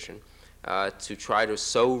Tory tradition, to try to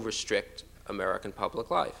so restrict American public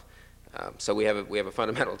life. So we have a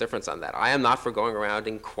fundamental difference on that. I am not for going around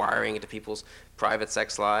inquiring into people's private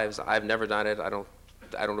sex lives. I've never done it. I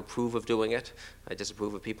don't approve of doing it. I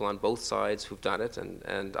disapprove of people on both sides who've done it,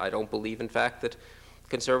 and I don't believe, in fact, that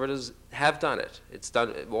conservatives have done it. It's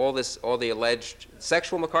done all the alleged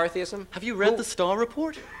sexual McCarthyism. Have you read the Starr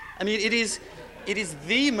report? I mean, it is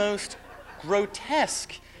the most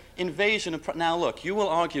grotesque invasion of. Now, look, you will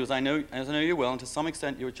argue, as I know you will, and to some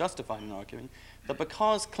extent you are justified in arguing, that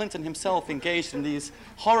because Clinton himself engaged in these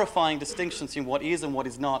horrifying distinctions between what is and what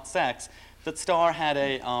is not sex, that Starr had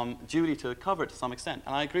a duty to cover it to some extent.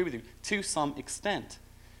 And I agree with you, to some extent.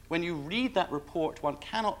 When you read that report, one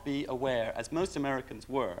cannot be aware, as most Americans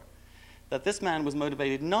were, that this man was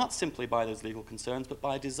motivated not simply by those legal concerns, but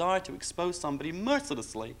by a desire to expose somebody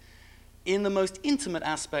mercilessly in the most intimate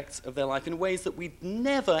aspects of their life in ways that we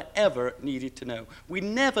never, ever needed to know. We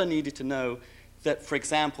never needed to know that, for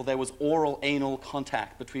example, there was oral anal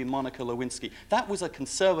contact between Monica Lewinsky. That was a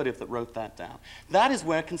conservative that wrote that down. That is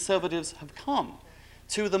where conservatives have come,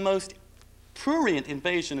 to the most prurient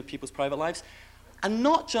invasion of people's private lives, and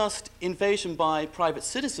not just invasion by private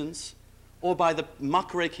citizens or by the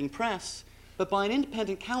muckraking press, but by an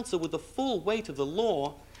independent counsel with the full weight of the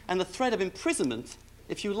law and the threat of imprisonment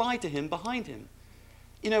if you lie to him behind him.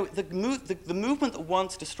 You know, the movement that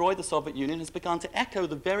once destroyed the Soviet Union has begun to echo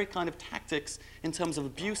the very kind of tactics in terms of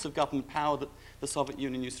abuse of government power that the Soviet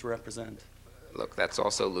Union used to represent. Look, that's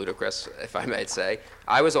also ludicrous, if I might say.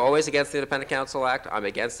 I was always against the Independent Counsel Act. I'm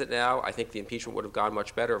against it now. I think the impeachment would have gone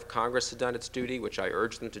much better if Congress had done its duty, which I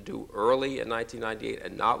urged them to do early in 1998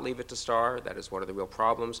 and not leave it to Starr. That is one of the real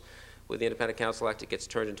problems with the Independent Counsel Act. It gets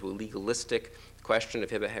turned into a legalistic question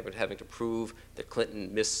of him having to prove that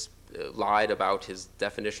Clinton lied about his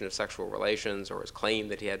definition of sexual relations or his claim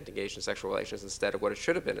that he hadn't engaged in sexual relations, instead of what it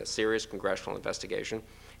should have been, a serious congressional investigation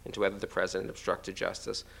into whether the president obstructed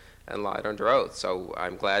justice and lied under oath. So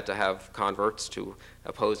I'm glad to have converts to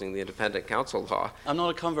opposing the independent counsel law. I'm not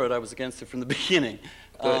a convert. I was against it from the beginning.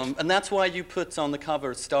 And that's why you put on the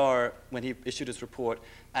cover Starr, when he issued his report,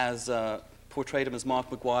 as portrayed him as Mark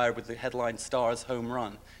McGuire with the headline "Starr's Home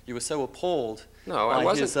Run." You were so appalled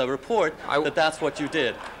by his report that that's what you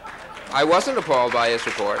did. I wasn't appalled by his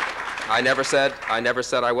report. I never said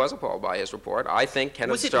I was appalled by his report. I think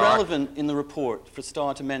Kenneth Starr. Was it relevant in the report for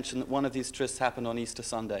Starr to mention that one of these trysts happened on Easter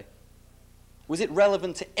Sunday? Was it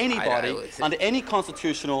relevant to anybody under any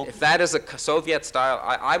constitutional? If that is a Soviet style,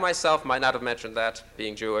 I myself might not have mentioned that,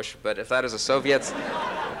 being Jewish, but if that is a Soviet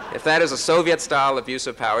style abuse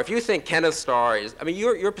of power, if you think Kenneth Starr is, I mean,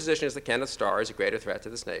 your position is that Kenneth Starr is a greater threat to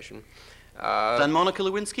this nation. Than Monica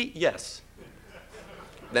Lewinsky? Yes.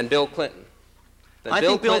 Than Bill Clinton. Than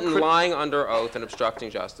Bill Clinton lying under oath and obstructing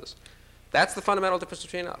justice. That's the fundamental difference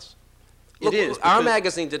between us. Look, our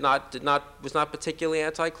magazine was not particularly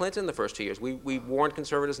anti-Clinton the first 2 years. We warned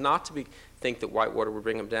conservatives not to think that Whitewater would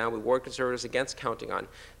bring him down. We warned conservatives against counting on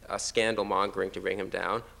scandal mongering to bring him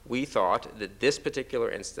down. We thought that this particular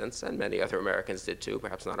instance, and many other Americans did too,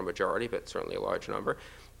 perhaps not a majority, but certainly a large number,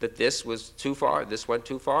 that this was too far, this went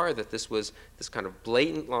too far, that this was this kind of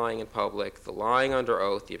blatant lying in public, the lying under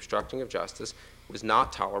oath, the obstructing of justice, was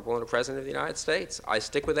not tolerable in a president of the United States. I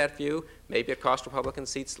stick with that view. Maybe it cost Republicans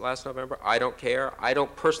seats last November. I don't care. I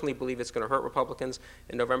don't personally believe it's going to hurt Republicans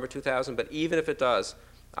in November 2000, but even if it does,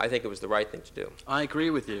 I think it was the right thing to do. I agree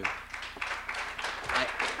with you. I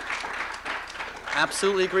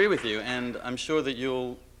absolutely agree with you, and I'm sure that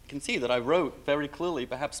you'll concede that I wrote very clearly,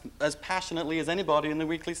 perhaps as passionately as anybody in the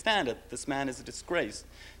Weekly Standard, this man is a disgrace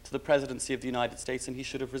to the presidency of the United States and he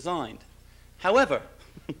should have resigned. However,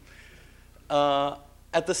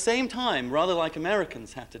 at the same time, rather like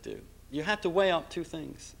Americans have to do, you had to weigh up two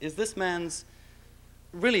things. Is this man's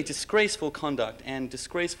really disgraceful conduct and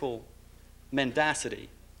disgraceful mendacity,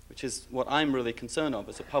 which is what I'm really concerned of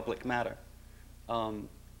as a public matter,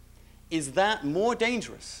 is that more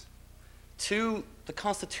dangerous to the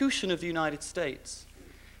Constitution of the United States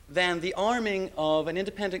than the arming of an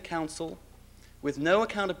independent counsel with no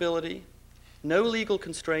accountability, no legal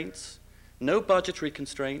constraints, no budgetary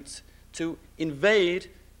constraints, to invade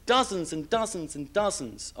dozens and dozens and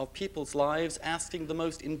dozens of people's lives, asking the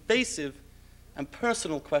most invasive and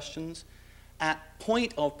personal questions at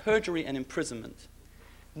point of perjury and imprisonment?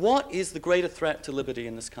 What is the greater threat to liberty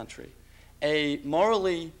in this country? A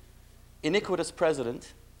morally iniquitous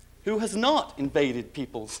president who has not invaded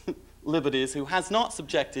people's liberties, who has not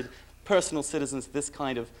subjected personal citizens to this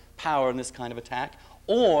kind of power and this kind of attack,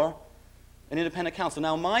 or an independent counsel?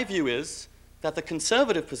 Now, my view is that the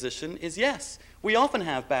conservative position is yes, we often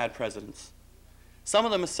have bad presidents. Some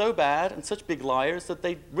of them are so bad and such big liars that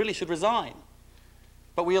they really should resign.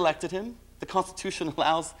 But we elected him. The Constitution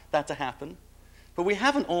allows that to happen. But we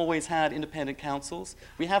haven't always had independent counsels.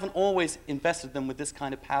 We haven't always invested them with this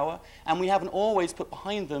kind of power. And we haven't always put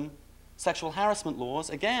behind them sexual harassment laws.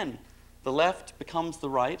 Again, the left becomes the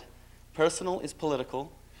right. Personal is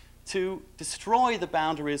political. To destroy the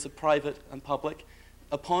boundaries of private and public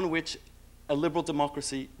upon which a liberal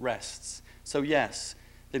democracy rests. So yes,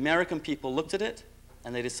 the American people looked at it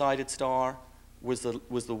and they decided Starr was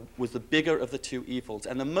the bigger of the two evils.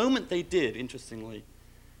 And the moment they did, interestingly,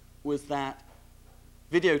 was that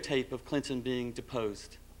videotape of Clinton being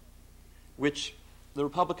deposed, which the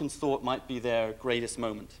Republicans thought might be their greatest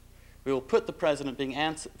moment. We will put the president being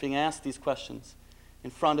asked these questions in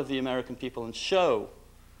front of the American people and show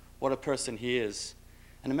what a person he is.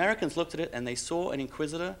 And Americans looked at it and they saw an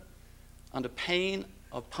inquisitor under pain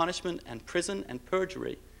of punishment and prison and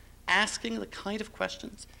perjury, asking the kind of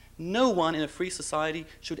questions no one in a free society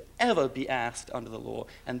should ever be asked under the law.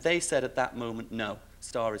 And they said at that moment, no,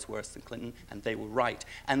 Starr is worse than Clinton, and they were right.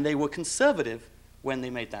 And they were conservative when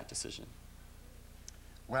they made that decision.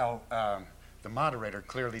 Well, the moderator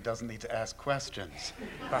clearly doesn't need to ask questions.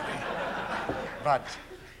 But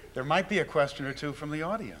there might be a question or two from the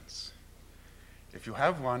audience. If you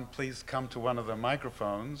have one, please come to one of the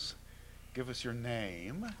microphones. Give us your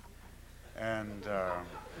name and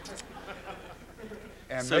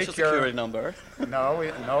Social Security number. No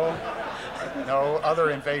other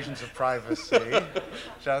invasions of privacy.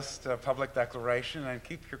 Just a public declaration, and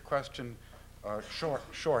keep your question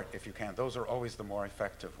short if you can. Those are always the more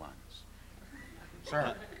effective ones.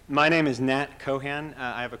 Sir. My name is Nat Cohan.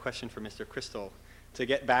 I have a question for Mr. Crystal to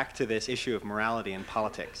get back to this issue of morality in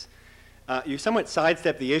politics. You somewhat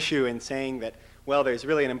sidestep the issue in saying that, well, there's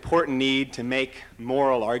really an important need to make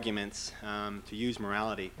moral arguments, to use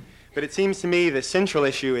morality. But it seems to me the central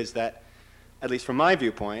issue is that, at least from my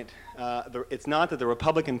viewpoint, it's not that the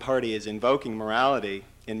Republican Party is invoking morality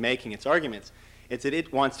in making its arguments. It's that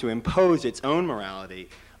it wants to impose its own morality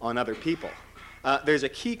on other people. There's a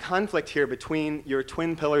key conflict here between your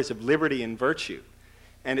twin pillars of liberty and virtue.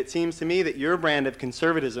 And it seems to me that your brand of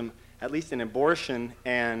conservatism, at least in abortion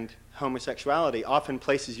and homosexuality, often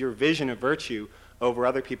places your vision of virtue over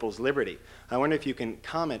other people's liberty. I wonder if you can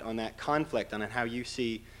comment on that conflict and on how you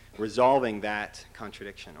see resolving that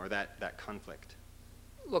contradiction or that conflict.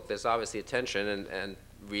 Look, there's obviously a tension, and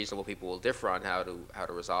reasonable people will differ on how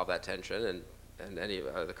to resolve that tension, and any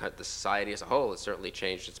the society as a whole has certainly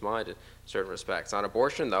changed its mind in certain respects. On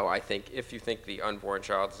abortion, though, I think if you think the unborn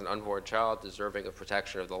child is an unborn child deserving of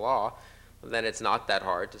protection of the law, then it's not that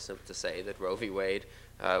hard to say that Roe v. Wade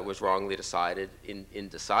was wrongly decided in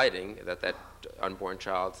deciding that that unborn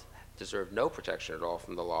child deserved no protection at all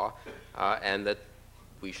from the law, and that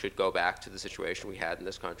we should go back to the situation we had in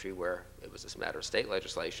this country where it was this matter of state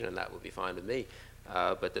legislation, and that would be fine with me,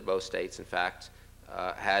 but that most states, in fact,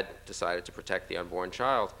 had decided to protect the unborn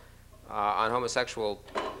child. On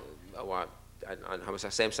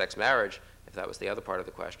same-sex marriage, if that was the other part of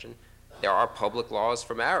the question, there are public laws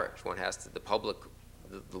for marriage. One has to,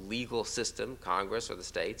 the legal system, Congress or the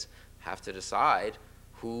states, have to decide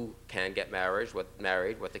who can get married, what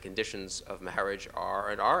the conditions of marriage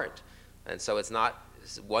are and aren't. And so it's not,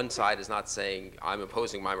 one side is not saying, I'm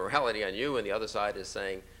imposing my morality on you, and the other side is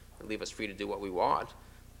saying, leave us free to do what we want.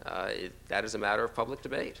 That is a matter of public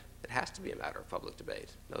debate. It has to be a matter of public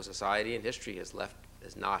debate. No society in history has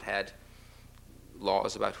not had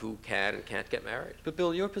laws about who can and can't get married. But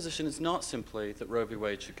Bill, your position is not simply that Roe v.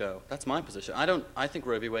 Wade should go. That's my position. I think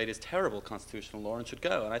Roe v. Wade is terrible constitutional law and should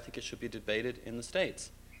go, and I think it should be debated in the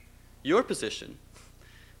states. Your position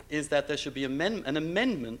is that there should be an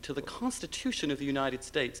amendment to the Constitution of the United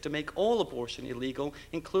States to make all abortion illegal,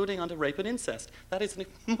 including under rape and incest. That is a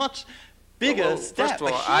much bigger step, first of all,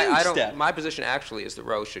 a huge I don't, step. my position actually is that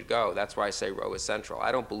Roe should go. That's why I say Roe is central.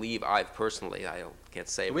 I don't believe personally, can't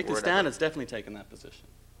say The a Weekly word Standard's definitely taken that position.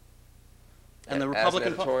 And the as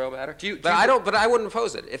Republican an editorial matter. but I wouldn't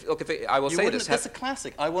oppose it. I will say this. That's a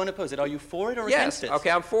classic. I won't oppose it. Are you for it or against it? Yes.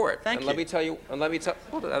 Okay, I'm for it. Thank you. Let me tell you. Well,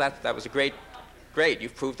 that was a great.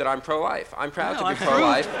 You've proved that I'm pro-life. I'm proud to be I'm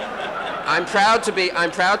pro-life. I'm proud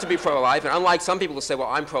to be pro-life. And unlike some people who say, well,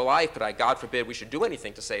 I'm pro-life, but God forbid we should do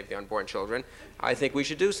anything to save the unborn children, I think we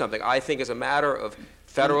should do something. I think as a matter of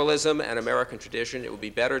federalism and American tradition, it would be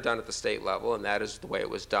better done at the state level, and that is the way it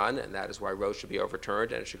was done, and that is why Roe should be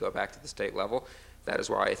overturned, and it should go back to the state level. That is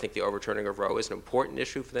why I think the overturning of Roe is an important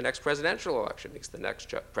issue for the next presidential election, because the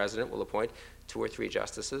next president will appoint 2 or 3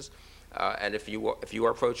 justices. And if you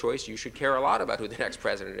are pro-choice, you should care a lot about who the next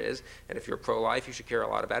president is. And if you're pro-life, you should care a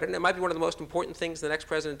lot about it. And it might be one of the most important things the next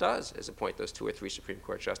president does, is appoint those 2 or 3 Supreme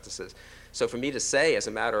Court justices. So for me to say, as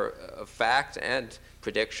a matter of fact and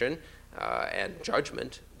prediction and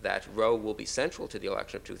judgment, that Roe will be central to the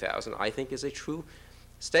election of 2000, I think is a true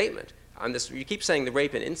statement. On this, you keep saying the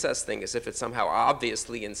rape and incest thing as if it's somehow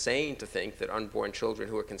obviously insane to think that unborn children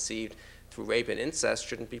who are conceived through rape and incest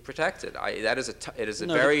shouldn't be protected. It is a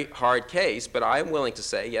very hard case, but I am willing to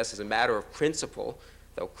say, yes, as a matter of principle,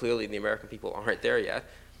 though clearly the American people aren't there yet,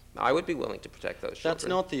 I would be willing to protect those children. That's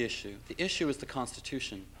not the issue. The issue is the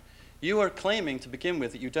Constitution. You are claiming to begin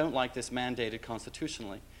with that you don't like this mandated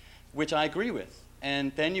constitutionally, which I agree with.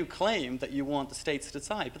 And then you claim that you want the states to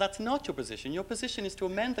decide. But that's not your position. Your position is to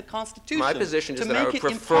amend the Constitution. My position is that I would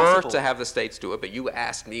prefer impossible. to have the states do it, but you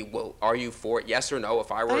asked me, well, are you for it, yes or no,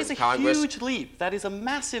 if I were in Congress? That is a huge leap. That is a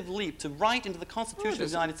massive leap to write into the Constitution of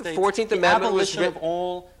the United States 14th Amendment was abolition of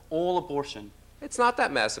all abortion. It's not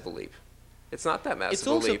that massive a leap. It's not that massive It's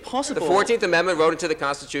also leap. possible. The 14th Amendment wrote into the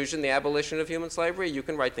Constitution the abolition of human slavery. You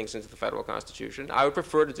can write things into the federal Constitution. I would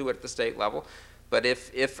prefer to do it at the state level. But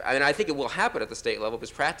I think it will happen at the state level,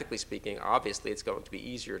 because practically speaking, obviously, it's going to be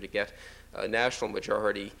easier to get a national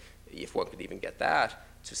majority, if one could even get that,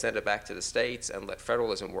 to send it back to the states and let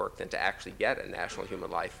federalism work than to actually get a national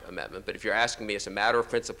human life amendment. But if you're asking me as a matter of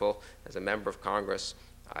principle, as a member of Congress,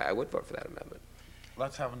 I would vote for that amendment.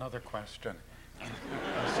 Let's have another question.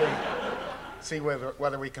 See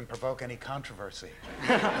whether we can provoke any controversy.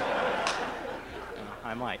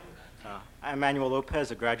 I might. I'm Manuel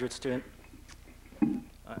Lopez, a graduate student.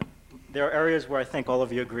 There are areas where I think all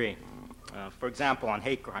of you agree. For example, on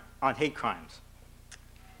hate crimes.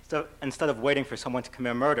 So instead of waiting for someone to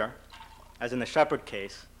commit murder, as in the Shepard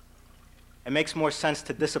case, it makes more sense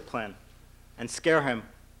to discipline and scare him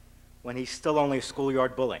when he's still only a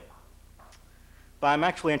schoolyard bully. But I'm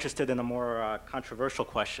actually interested in a more controversial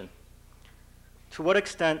question. To what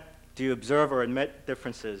extent do you observe or admit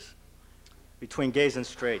differences between gays and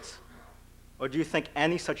straights? Or do you think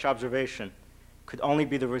any such observation could only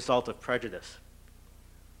be the result of prejudice?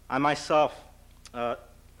 I myself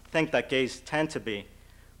think that gays tend to be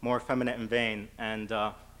more effeminate and vain, and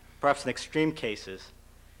perhaps in extreme cases,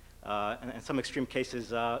 in some extreme cases,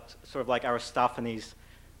 sort of like Aristophanes'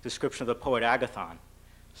 description of the poet Agathon.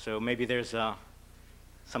 So maybe there's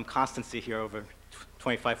some constancy here over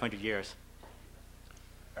 2,500 years.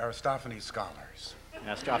 Aristophanes scholars.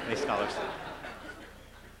 Aristophanes scholars.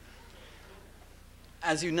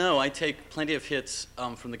 As you know, I take plenty of hits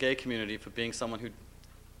from the gay community for being someone who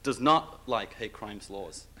does not like hate crimes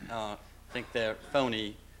laws. I think they're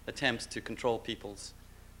phony attempts to control people's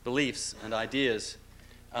beliefs and ideas.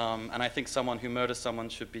 And I think someone who murders someone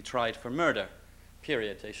should be tried for murder,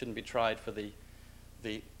 period. They shouldn't be tried for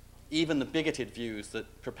even the bigoted views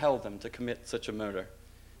that propel them to commit such a murder.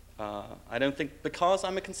 I don't think, because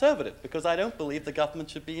I'm a conservative, because I don't believe the government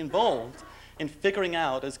should be involved in figuring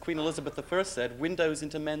out, as Queen Elizabeth I said, windows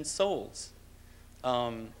into men's souls.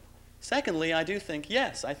 Secondly, I do think,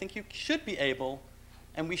 yes, I think you should be able,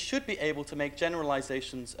 and we should be able to make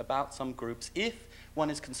generalizations about some groups if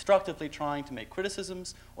one is constructively trying to make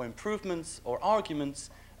criticisms or improvements or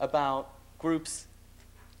arguments about groups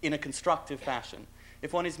in a constructive fashion.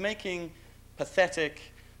 If one is making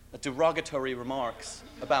pathetic, derogatory remarks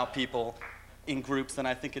about people in groups, then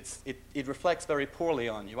I think it reflects very poorly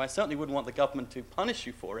on you. I certainly wouldn't want the government to punish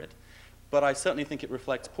you for it, but I certainly think it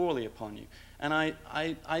reflects poorly upon you. And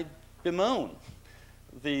I bemoan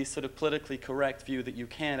the sort of politically correct view that you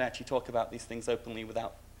can't actually talk about these things openly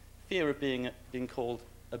without fear of being called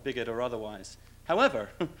a bigot or otherwise. However,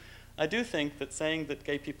 I do think that saying that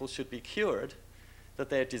gay people should be cured, that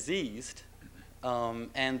they're diseased,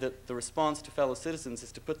 and that the response to fellow citizens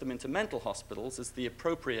is to put them into mental hospitals as the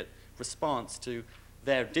appropriate response to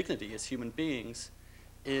their dignity as human beings,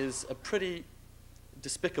 is a pretty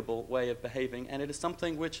despicable way of behaving, and it is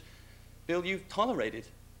something which, Bill, you've tolerated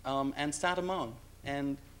and sat among,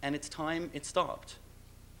 and it's time it stopped.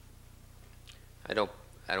 I don't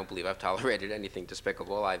believe I've tolerated anything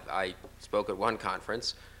despicable. I spoke at one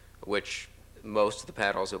conference, which most of the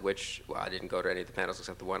panels of which, well, I didn't go to any of the panels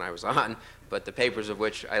except the one I was on, but the papers of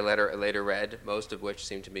which I later read, most of which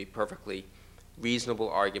seemed to be perfectly reasonable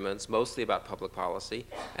arguments, mostly about public policy,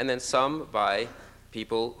 and then some by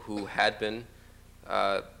people who had been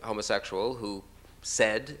homosexual, who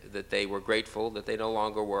said that they were grateful that they no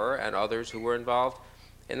longer were, and others who were involved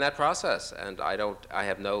in that process. And I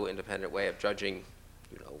have no independent way of judging,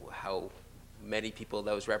 how many people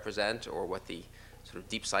those represent or what the sort of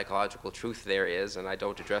deep psychological truth there is, and I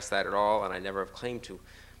don't address that at all, and I never have claimed to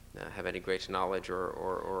have any great knowledge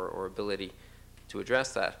or ability to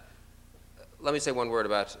address that. Let me say one word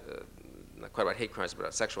about, not quite about hate crimes, but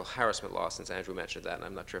about sexual harassment law, since Andrew mentioned that, and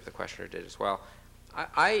I'm not sure if the questioner did as well.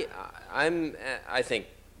 I think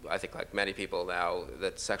like many people now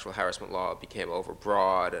that sexual harassment law became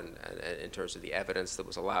overbroad and in terms of the evidence that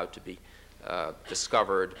was allowed to be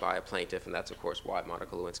discovered by a plaintiff, and that's of course why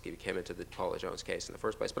Monica Lewinsky came into the Paula Jones case in the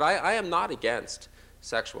first place. But I am not against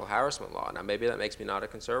sexual harassment law. Now maybe that makes me not a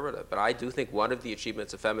conservative, but I do think one of the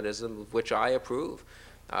achievements of feminism, of which I approve,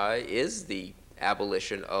 is the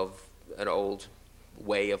abolition of an old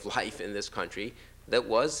way of life in this country that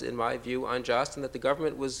was, in my view, unjust, and that the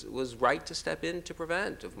government was right to step in to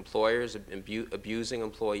prevent, of employers abusing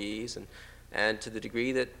employees, and to the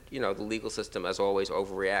degree that, the legal system, as always,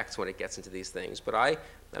 overreacts when it gets into these things. But I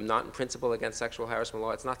am not in principle against sexual harassment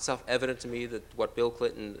law. It's not self-evident to me that what Bill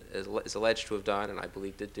Clinton is alleged to have done, and I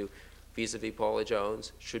believe did do, vis-a-vis Paula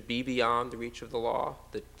Jones, should be beyond the reach of the law,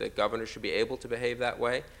 that the governor should be able to behave that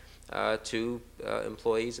way to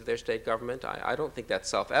employees of their state government. I don't think that's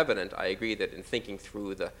self-evident. I agree that in thinking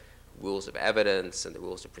through the rules of evidence and the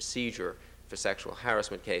rules of procedure for sexual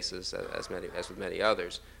harassment cases, as with many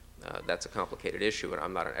others, that's a complicated issue, and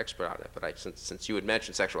I'm not an expert on it. But since you had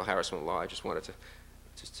mentioned sexual harassment law, I just wanted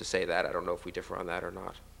to say that. I don't know if we differ on that or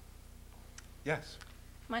not. Yes.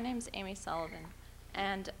 My name's Amy Sullivan,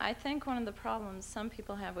 and I think one of the problems some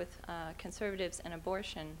people have with conservatives and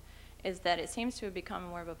abortion is that it seems to have become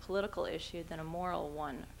more of a political issue than a moral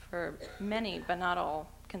one for many, but not all,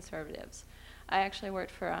 conservatives. I actually worked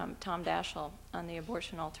for Tom Daschle on the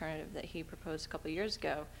abortion alternative that he proposed a couple years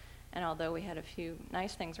ago, and although we had a few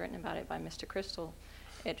nice things written about it by Mr. Crystal,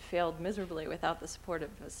 it failed miserably without the support of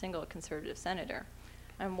a single conservative senator.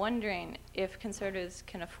 I'm wondering if conservatives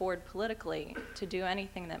can afford politically to do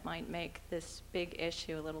anything that might make this big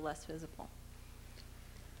issue a little less visible.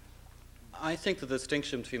 I think the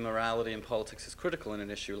distinction between morality and politics is critical in an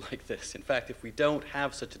issue like this. In fact, if we don't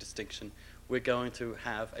have such a distinction, we're going to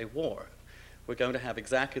have a war. We're going to have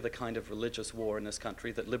exactly the kind of religious war in this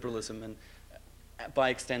country that liberalism and, by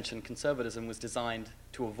extension, conservatism was designed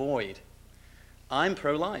to avoid. I'm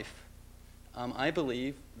pro-life. I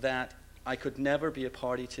believe that I could never be a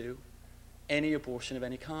party to any abortion of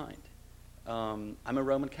any kind. I'm a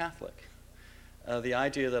Roman Catholic. The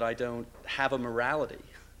idea that I don't have a morality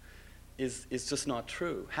is just not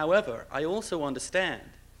true. However, I also understand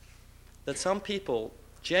that some people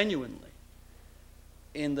genuinely,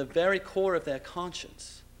 in the very core of their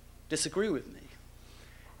conscience, disagree with me,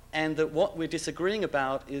 and that what we're disagreeing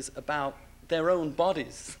about is about their own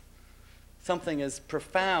bodies, something as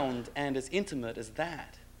profound and as intimate as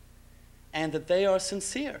that, and that they are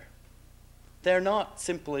sincere. They're not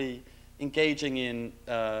simply engaging in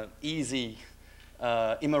easy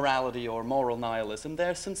immorality or moral nihilism.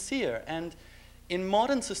 They're sincere. And in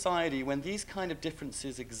modern society, when these kind of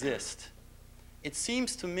differences exist, it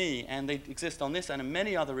seems to me, and they exist on this and on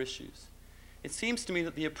many other issues, it seems to me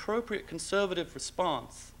that the appropriate conservative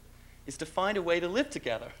response is to find a way to live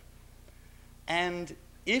together. And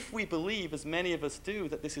if we believe, as many of us do,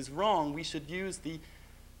 that this is wrong, we should use the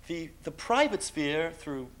private sphere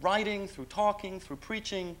through writing, through talking, through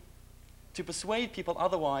preaching, to persuade people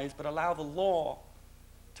otherwise, but allow the law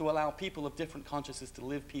to allow people of different consciences to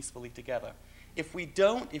live peacefully together. If we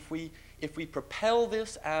don't, if we propel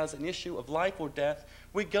this as an issue of life or death,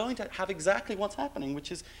 we're going to have exactly what's happening, which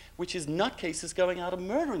is nutcases going out and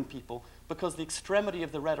murdering people because the extremity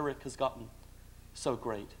of the rhetoric has gotten so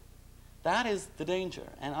great. That is the danger,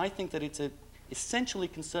 and I think that it's an essentially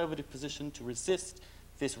conservative position to resist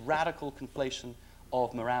this radical conflation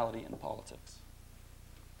of morality and politics.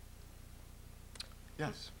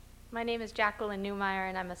 Yes. My name is Jacqueline Newmeyer,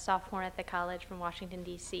 and I'm a sophomore at the college from Washington,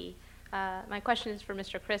 D.C. My question is for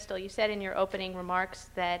Mr. Crystal. You said in your opening remarks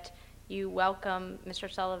that you welcome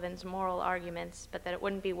Mr. Sullivan's moral arguments, but that it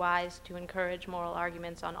wouldn't be wise to encourage moral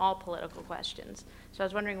arguments on all political questions. So I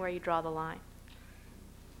was wondering where you draw the line.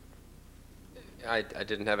 I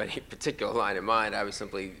didn't have any particular line in mind. I was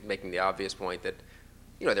simply making the obvious point that,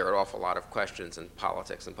 there are an awful lot of questions in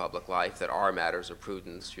politics and public life that are matters of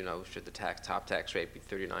prudence. Should the top tax rate be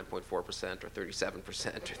 39.4% or 37%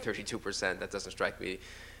 or 32%? That doesn't strike me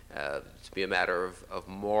to be a matter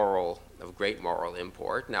of great moral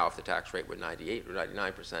import. Now, if the tax rate were 98 or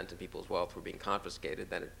 99% and people's wealth were being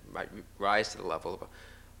confiscated, then it might rise to the level of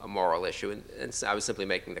a moral issue. And so I was simply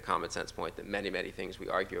making the common sense point that many, many things we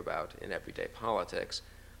argue about in everyday politics,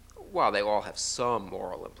 while they all have some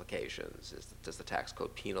moral implications, does the tax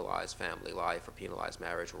code penalize family life or penalize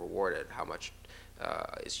marriage or reward it? How much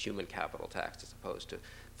is human capital taxed as opposed to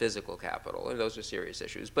physical capital? And those are serious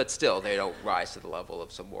issues, but still they don't rise to the level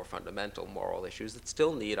of some more fundamental moral issues that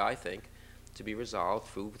still need, I think, to be resolved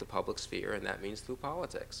through the public sphere, and that means through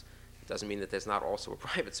politics. It doesn't mean that there's not also a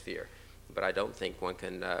private sphere, but I don't think one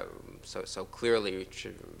can so clearly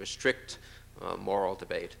restrict moral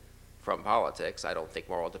debate from politics. I don't think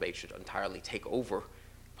moral debate should entirely take over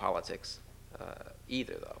politics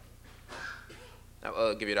either, though. Now,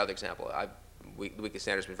 I'll give you another example. The Weekly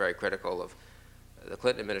Standard has been very critical of the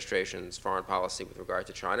Clinton administration's foreign policy with regard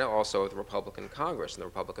to China, also the Republican Congress and the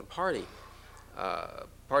Republican Party's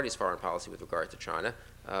foreign policy with regard to China,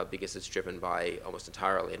 because it's driven by, almost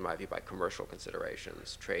entirely, in my view, by commercial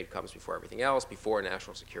considerations. Trade comes before everything else, before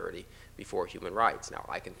national security, before human rights. Now,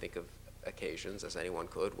 I can think of occasions, as anyone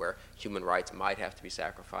could, where human rights might have to be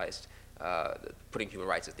sacrificed. Putting human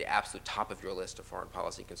rights at the absolute top of your list of foreign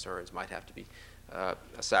policy concerns might have to be a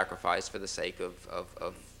sacrifice for the sake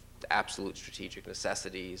of absolute strategic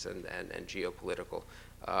necessities and geopolitical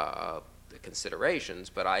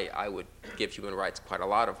considerations, but I would give human rights quite a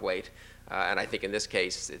lot of weight, and I think in this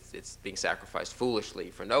case it's being sacrificed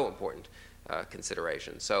foolishly for no important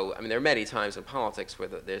consideration. So, I mean, there are many times in politics where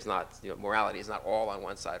there's not, morality is not all on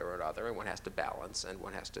one side or another, and one has to balance and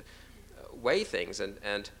one has to weigh things.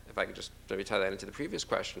 And if I could just maybe tie that into the previous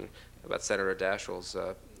question about Senator Daschle's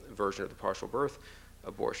version of the partial birth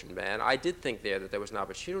abortion ban, I did think there that there was an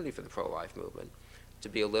opportunity for the pro-life movement to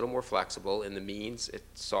be a little more flexible in the means it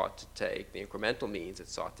sought to take, the incremental means it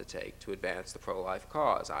sought to take to advance the pro-life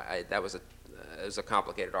cause. That was a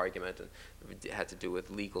complicated argument, and it had to do with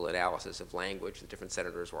legal analysis of language. The different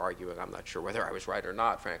senators were arguing. I'm not sure whether I was right or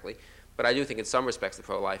not, frankly. But I do think in some respects the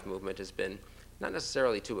pro-life movement has been not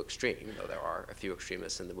necessarily too extreme, though there are a few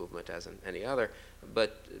extremists in the movement as in any other,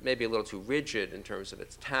 but maybe a little too rigid in terms of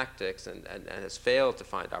its tactics, and has failed to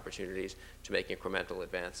find opportunities to make incremental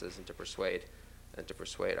advances and to persuade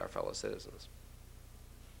our fellow citizens.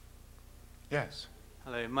 Yes.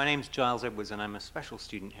 Hello, my name's Giles Edwards, and I'm a special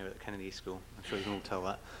student here at the Kennedy School. I'm sure you can all tell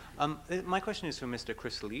that. My question is for Mr.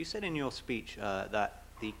 Crystal. You said in your speech that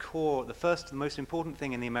the most important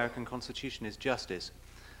thing in the American Constitution is justice.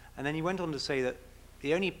 And then you went on to say that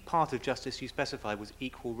the only part of justice you specified was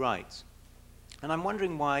equal rights. And I'm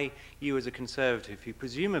wondering why you, as a conservative who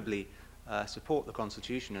presumably support the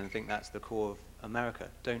Constitution and think that's the core of America,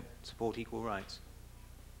 don't support equal rights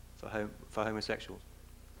for homosexuals.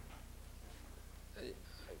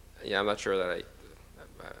 Yeah, I'm not sure that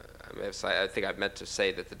I think I meant to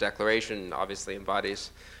say that the Declaration obviously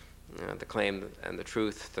embodies the claim and the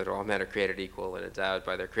truth that all men are created equal and endowed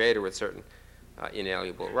by their Creator with certain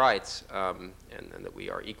inalienable rights, and that we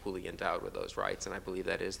are equally endowed with those rights. And I believe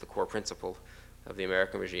that is the core principle of the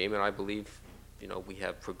American regime. And I believe, we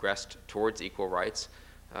have progressed towards equal rights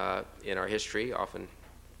in our history, often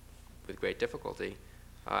with great difficulty.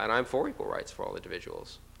 And I'm for equal rights for all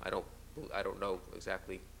individuals. I don't know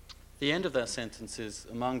exactly. The end of that sentence is,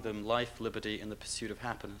 among them, life, liberty, and the pursuit of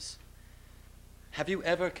happiness. Have you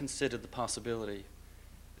ever considered the possibility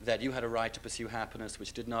that you had a right to pursue happiness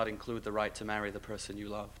which did not include the right to marry the person you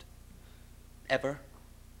loved? Ever?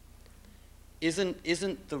 Isn't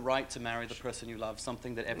the right to marry the person you love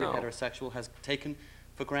something that every heterosexual has taken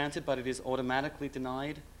for granted, but it is automatically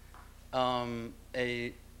denied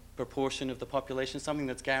a proportion of the population, something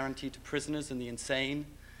that's guaranteed to prisoners and the insane,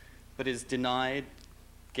 but is denied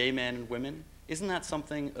gay men and women? Isn't that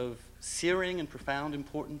something of searing and profound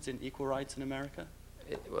importance in equal rights in America?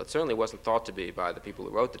 Well, it certainly wasn't thought to be by the people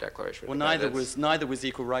who wrote the Declaration. Well, neither was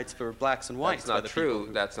equal rights for blacks and whites. That's not true.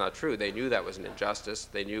 That's not true. They knew that was an injustice.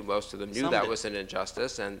 Most of them knew that was an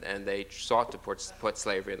injustice, and they sought to put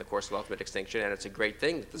slavery in the course of ultimate extinction. And it's a great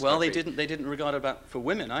thing that this country. They didn't regard it for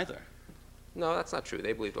women either. No, that's not true.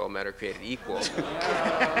 They believed all men are created equal.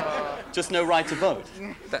 Just no right to vote.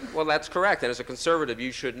 Well, that's correct. And as a conservative,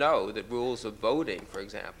 you should know that rules of voting, for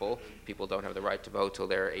example, people don't have the right to vote till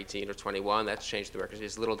they're 18 or 21. That's changed the record.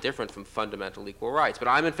 It's a little different from fundamental equal rights. But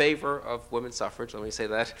I'm in favor of women's suffrage. Let me say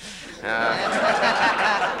that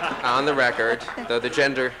on the record. Though the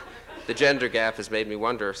gender gap has made me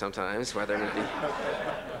wonder sometimes whether we'd be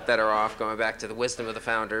better off going back to the wisdom of the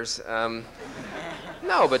founders.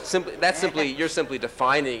 No, but you're simply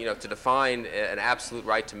defining, to define an absolute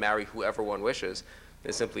right to marry whoever one wishes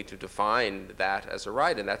is simply to define that as a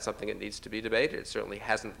right, and that's something that needs to be debated. It certainly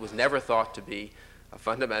was never thought to be a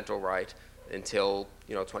fundamental right until,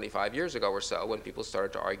 25 years ago or so, when people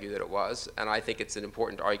started to argue that it was. And I think it's an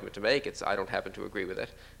important argument to make. I don't happen to agree with it,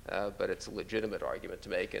 but it's a legitimate argument to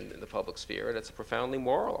make in the public sphere, and it's a profoundly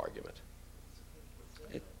moral argument.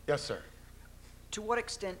 Yes, sir. To what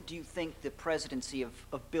extent do you think the presidency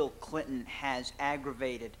of Bill Clinton has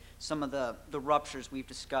aggravated some of the ruptures we've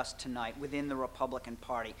discussed tonight within the Republican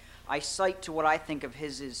Party? I cite to what I think of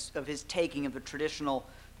his taking of the traditional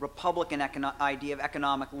Republican idea of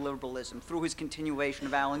economic liberalism through his continuation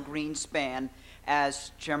of Alan Greenspan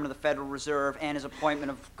as chairman of the Federal Reserve and his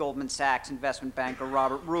appointment of Goldman Sachs investment banker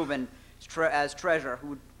Robert Rubin as treasurer, who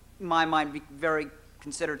would, in my mind, be very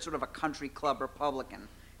considered sort of a country club Republican,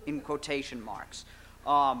 in quotation marks.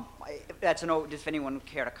 That's if anyone would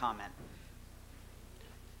care to comment.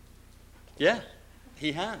 Yeah,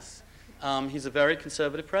 he has. He's a very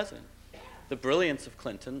conservative president. The brilliance of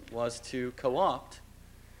Clinton was to co-opt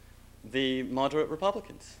the moderate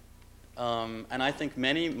Republicans. And I think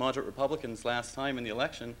many moderate Republicans last time in the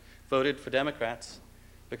election voted for Democrats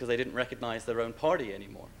because they didn't recognize their own party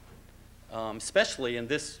anymore, especially in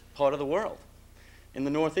this part of the world, in the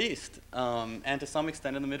Northeast, and to some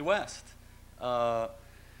extent in the Midwest.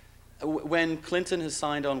 When Clinton has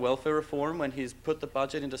signed on welfare reform, when he's put the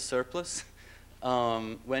budget into surplus,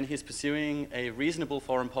 when he's pursuing a reasonable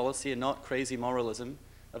foreign policy and not crazy moralism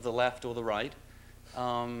of the left or the right,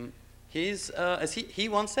 he's, as he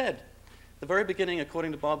once said, the very beginning,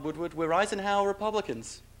 according to Bob Woodward, we're Eisenhower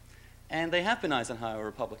Republicans. And they have been Eisenhower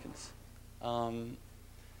Republicans. And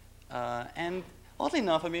oddly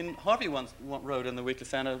enough, I mean, Harvey once wrote in the Weekly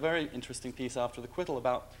Standard a very interesting piece after the acquittal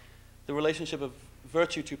about the relationship of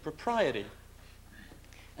virtue to propriety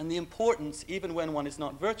and the importance, even when one is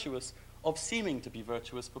not virtuous, of seeming to be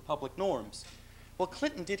virtuous for public norms. Well,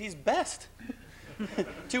 Clinton did his best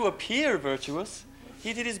to appear virtuous.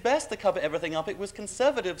 He did his best to cover everything up. It was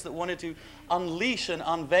conservatives that wanted to unleash and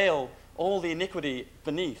unveil all the iniquity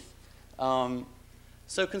beneath.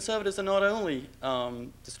 So conservatives are not only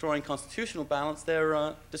destroying constitutional balance,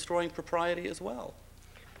 they're destroying propriety as well.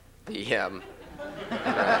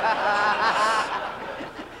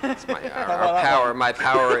 My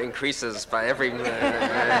power increases by every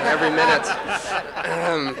minute.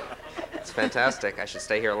 It's fantastic. I should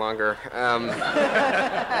stay here longer.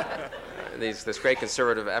 This great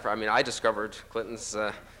conservative effort. I mean, I discovered Clinton's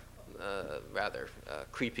rather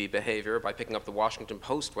creepy behavior by picking up the Washington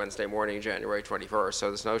Post Wednesday morning, January 21st. So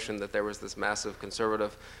this notion that there was this massive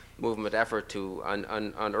conservative movement effort to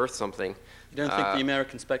unearth something. You don't think the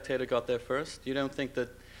American Spectator got there first? You don't think that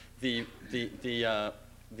the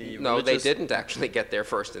No, they didn't actually get there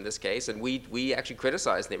first in this case, and we actually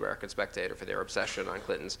criticized the American Spectator for their obsession on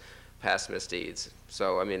Clinton's past misdeeds.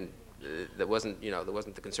 So I mean, there wasn't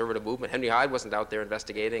the conservative movement. Henry Hyde wasn't out there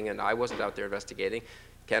investigating, and I wasn't out there investigating.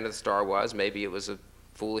 Canada Star was. Maybe it was a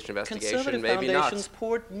foolish investigation, conservative maybe not. foundations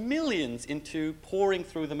poured millions into pouring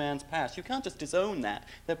through the man's past. You can't just disown that.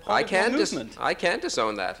 They're part of your movement. I can't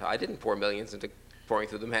disown that. I didn't pour millions into pouring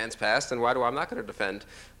through the man's past, and I'm not going to defend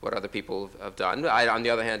what other people have done. I, on the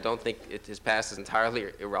other hand, don't think his past is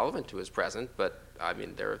entirely irrelevant to his present, but I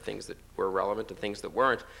mean, there are things that were relevant and things that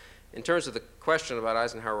weren't. In terms of the question about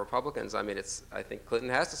Eisenhower Republicans, I mean, I think Clinton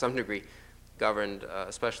has to some degree governed,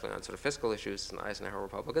 especially on sort of fiscal issues, an Eisenhower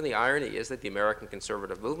Republican. The irony is that the American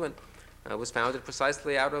conservative movement was founded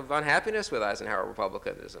precisely out of unhappiness with Eisenhower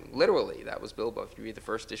Republicanism. Literally, that was Bill Buckley. If you read the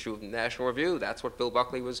first issue of the National Review, that's what Bill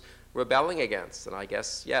Buckley was rebelling against. And I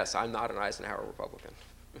guess, yes, I'm not an Eisenhower Republican.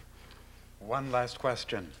 One last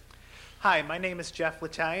question. Hi, my name is Jeff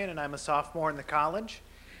L'Italian, and I'm a sophomore in the college.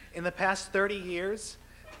 In the past 30 years,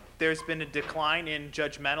 there's been a decline in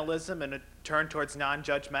judgmentalism and a turn towards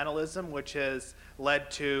non-judgmentalism, which has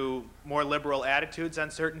led to more liberal attitudes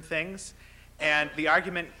on certain things. And the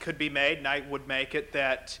argument could be made, and I would make it,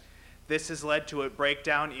 that this has led to a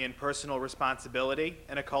breakdown in personal responsibility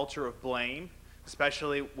and a culture of blame,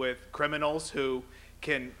 especially with criminals who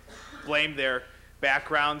can blame their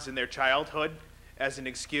backgrounds and their childhood as an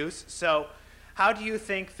excuse. So How do you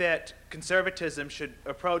think that conservatism should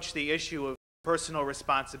approach the issue of personal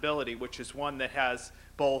responsibility, which is one that has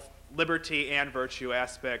both liberty and virtue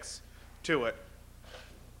aspects to it?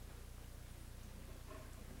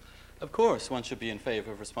 Of course, one should be in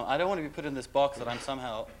favor of I don't want to be put in this box that I'm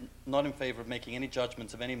somehow not in favor of making any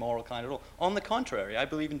judgments of any moral kind at all. On the contrary, I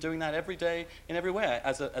believe in doing that every day in every way.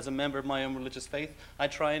 As a member of my own religious faith, I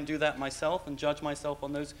try and do that myself and judge myself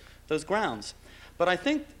on those grounds. But I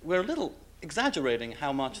think we're a little exaggerating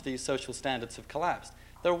how much these social standards have collapsed.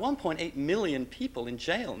 There are 1.8 million people in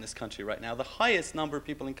jail in this country right now, the highest number of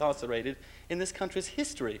people incarcerated in this country's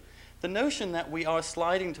history. The notion that we are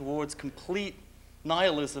sliding towards complete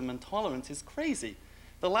nihilism and tolerance is crazy.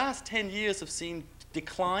 The last 10 years have seen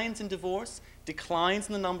declines in divorce, declines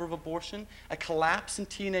in the number of abortion, a collapse in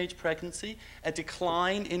teenage pregnancy, a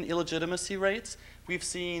decline in illegitimacy rates. We've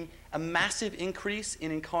seen a massive increase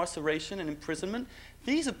in incarceration and imprisonment.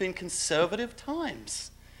 These have been conservative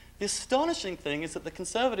times. The astonishing thing is that the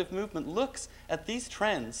conservative movement looks at these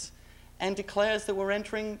trends and declares that we're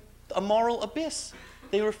entering a moral abyss.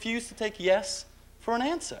 They refuse to take yes for an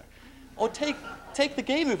answer. Or take the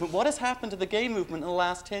gay movement. What has happened to the gay movement in the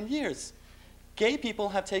last 10 years? Gay people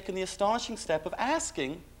have taken the astonishing step of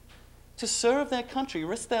asking to serve their country,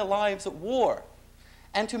 risk their lives at war,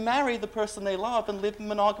 and to marry the person they love and live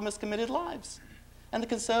monogamous, committed lives. And the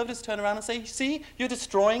conservatives turn around and say, see, you're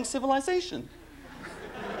destroying civilization.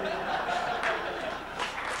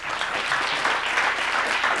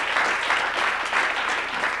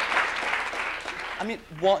 I mean,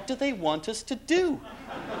 what do they want us to do?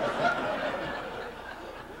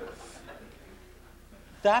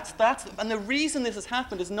 And the reason this has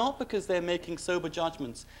happened is not because they're making sober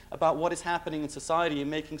judgments about what is happening in society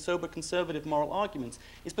and making sober conservative moral arguments.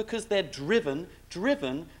 It's because they're driven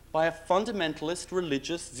by a fundamentalist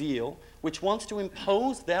religious zeal which wants to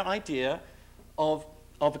impose their idea of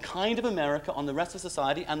a kind of America on the rest of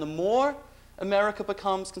society. And the more America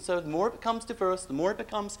becomes conservative, the more it becomes diverse, the more it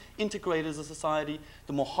becomes integrated as a society,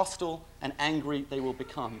 the more hostile and angry they will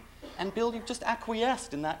become. And Bill, you've just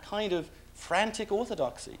acquiesced in that kind of frantic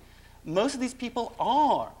orthodoxy. Most of these people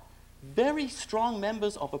are very strong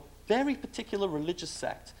members of a very particular religious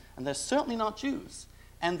sect, and they're certainly not Jews.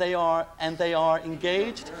 And they are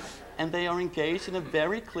engaged in a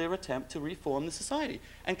very clear attempt to reform the society.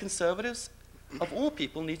 And conservatives, of all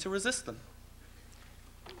people, need to resist them.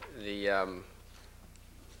 I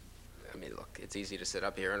mean, look, it's easy to sit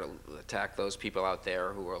up here and attack those people out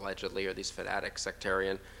there who allegedly are these fanatic,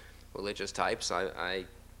 sectarian, religious types.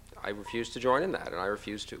 I refuse to join in that, and I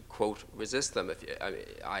refuse to, quote, resist them.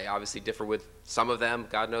 I obviously differ with some of them,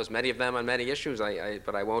 God knows many of them on many issues,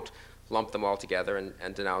 but I won't lump them all together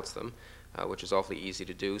and denounce them, which is awfully easy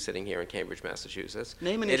to do sitting here in Cambridge, Massachusetts.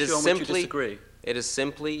 Name an issue on which you disagree. It is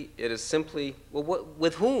simply, well,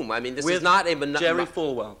 with whom? I mean, this with is not a... Jerry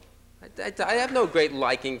Falwell. I have no great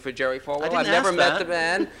liking for Jerry Falwell. I've never met the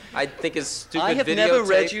man. I think his stupid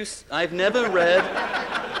videotape... I've never read...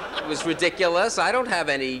 It was ridiculous. I don't have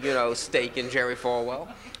any, stake in Jerry Falwell.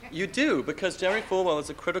 You do, because Jerry Falwell is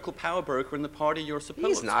a critical power broker in the party you're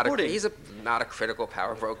supporting. He's not a critical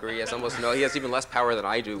power broker. He has almost no. He has even less power than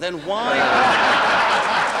I do. Then why?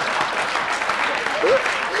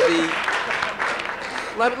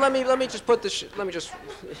 Let me just put this. Let me just.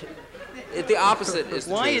 The opposite is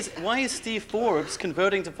the truth. Why is Steve Forbes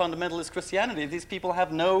converting to fundamentalist Christianity? These people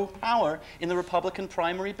have no power in the Republican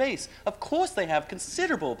primary base. Of course they have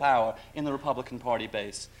considerable power in the Republican Party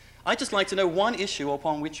base. I'd just like to know one issue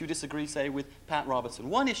upon which you disagree, say, with Pat Robertson.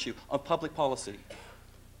 One issue of public policy.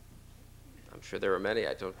 I'm sure there are many.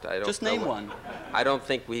 I don't just name one. I don't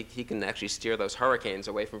think he can actually steer those hurricanes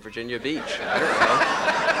away from Virginia Beach. I don't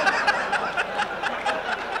know.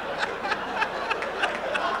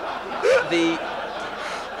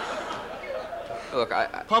 Look,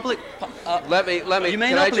 let me. You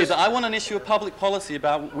may not believe that. I want an issue of public policy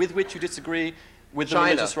with which you disagree with the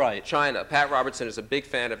religious right. China. Pat Robertson is a big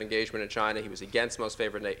fan of engagement in China. He was against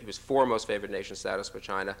he was for most favored nation status for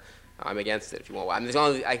China. I'm against it, if you want. I mean,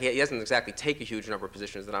 he doesn't exactly take a huge number of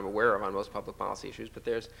positions that I'm aware of on most public policy issues, but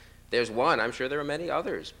there's one. I'm sure there are many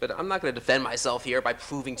others. But I'm not going to defend myself here by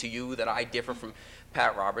proving to you that I differ from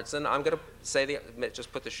Pat Robertson. I'm going to say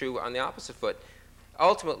just put the shoe on the opposite foot.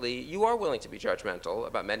 Ultimately, you are willing to be judgmental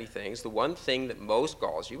about many things. The one thing that most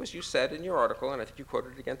galls you, as you said in your article, and I think you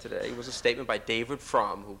quoted it again today, was a statement by David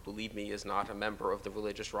Frum, who, believe me, is not a member of the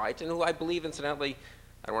religious right, and who I believe, incidentally,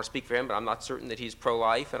 I don't want to speak for him, but I'm not certain that he's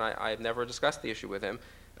pro-life, and I have never discussed the issue with him,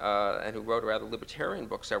 and who wrote a rather libertarian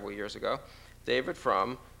book several years ago. David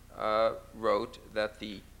Frum wrote that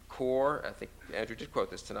the core, I think Andrew did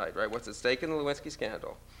quote this tonight, right? What's at stake in the Lewinsky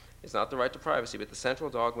scandal is not the right to privacy, but the central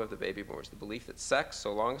dogma of the baby boomers, the belief that sex,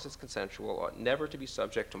 so long as it's consensual, ought never to be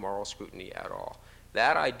subject to moral scrutiny at all.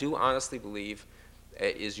 That I do honestly believe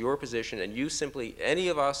is your position, and you simply, any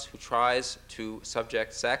of us who tries to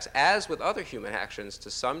subject sex, as with other human actions,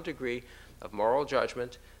 to some degree of moral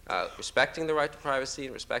judgment, respecting the right to privacy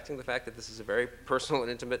and respecting the fact that this is a very personal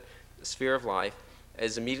and intimate sphere of life,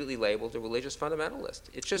 is immediately labeled a religious fundamentalist.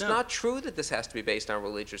 It's just not true that this has to be based on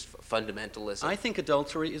religious fundamentalism. I think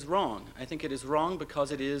adultery is wrong. I think it is wrong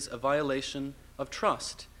because it is a violation of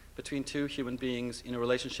trust between two human beings in a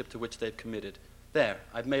relationship to which they've committed. There,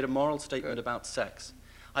 I've made a moral statement about sex.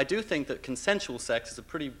 I do think that consensual sex is a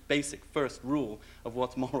pretty basic first rule of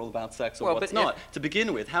what's moral about sex or what's not, to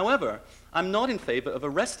begin with. However, I'm not in favor of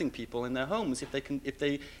arresting people in their homes if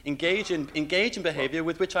they engage in behavior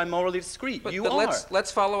with which I morally disagree. But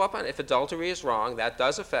let's follow up on it. If adultery is wrong, that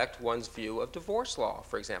does affect one's view of divorce law,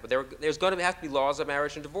 for example. There's going to have to be laws of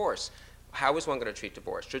marriage and divorce. How is one going to treat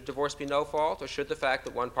divorce? Should divorce be no fault, or should the fact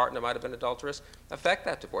that one partner might have been adulterous affect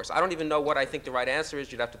that divorce? I don't even know what I think the right answer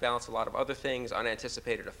is. You'd have to balance a lot of other things,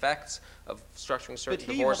 unanticipated effects of structuring certain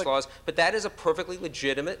divorce laws. But that is a perfectly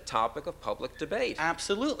legitimate topic of public debate.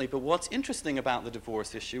 Absolutely. But what's interesting about the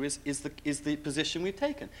divorce issue is the position we've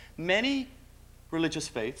taken. Many religious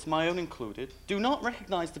faiths, my own included, do not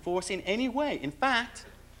recognize divorce in any way. In fact,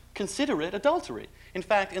 consider it adultery. In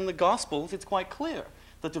fact, in the Gospels, it's quite clear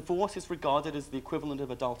that divorce is regarded as the equivalent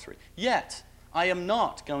of adultery. Yet, I am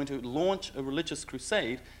not going to launch a religious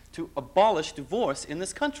crusade to abolish divorce in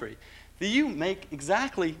this country. You make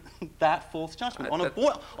exactly that false judgment.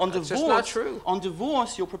 That's just not true. On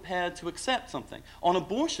divorce, you're prepared to accept something. On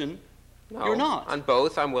abortion, you're not. On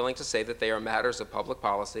both, I'm willing to say that they are matters of public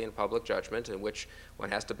policy and public judgment in which one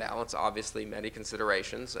has to balance, obviously, many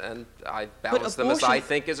considerations, and I balance them as I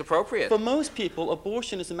think is appropriate. For most people,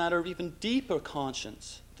 abortion is a matter of even deeper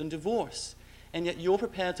conscience than divorce, and yet you're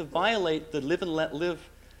prepared to violate the live and let live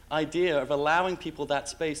idea of allowing people that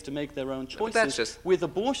space to make their own choices with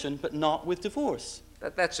abortion, but not with divorce.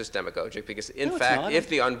 That's just demagogic, because in fact, if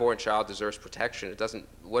the unborn child deserves protection,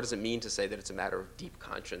 what does it mean to say that it's a matter of deep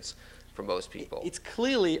conscience for most people? It's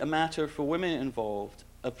clearly a matter for women involved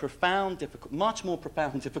of much more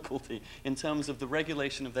profound difficulty in terms of the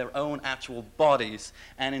regulation of their own actual bodies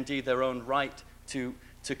and indeed their own right to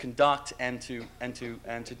conduct and to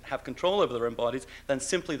have control over their own bodies than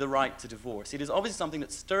simply the right to divorce. It is obviously something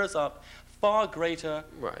that stirs up far greater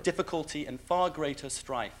difficulty and far greater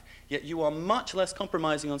strife. Yet you are much less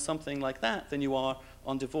compromising on something like that than you are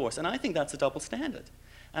on divorce. And I think that's a double standard.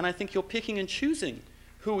 And I think you're picking and choosing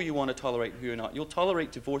who you want to tolerate and who you're not. You'll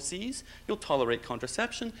tolerate divorcees, you'll tolerate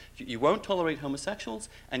contraception, you won't tolerate homosexuals,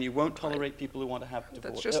 and you won't tolerate people who want to have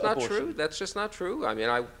divorce. That's just not true. That's just not true. I mean,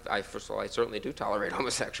 first of all, I certainly do tolerate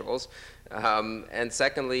homosexuals. And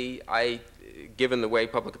secondly, given the way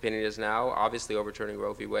public opinion is now, obviously overturning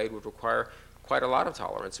Roe v. Wade would require quite a lot of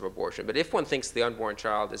tolerance of abortion. But if one thinks the unborn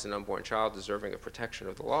child is an unborn child deserving of protection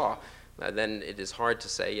of the law, then it is hard to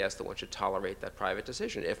say, yes, that one should tolerate that private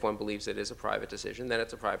decision. If one believes it is a private decision, then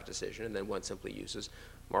it's a private decision, and then one simply uses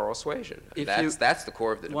moral suasion. That's the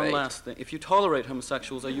core of the debate. One last thing. If you tolerate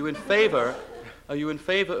homosexuals, are you in favor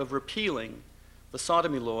of repealing the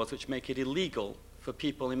sodomy laws which make it illegal for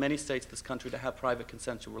people in many states of this country to have private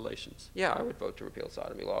consensual relations? Yeah, I would vote to repeal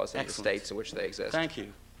sodomy laws in the states in which they exist. Thank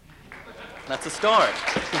you. That's a start.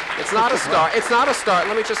 It's not a start. It's not a start.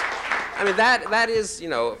 Let me just, I mean, that is, you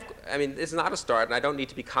know, I mean, it's not a start, and I don't need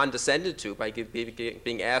to be condescended to by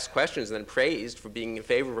being asked questions and then praised for being in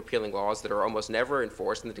favor of repealing laws that are almost never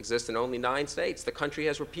enforced and that exist in only 9 states. The country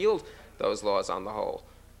has repealed those laws on the whole.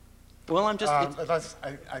 Well, I'm just... I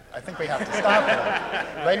think we have to stop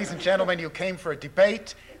now. Ladies and gentlemen, you came for a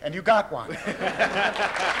debate, and you got one.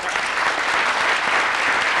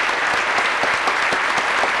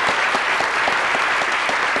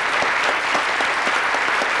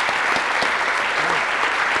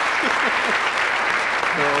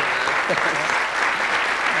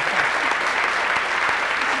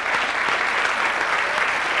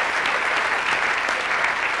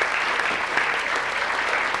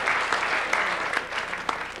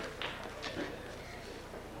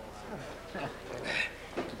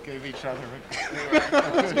 Gave each other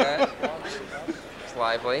That's good. It's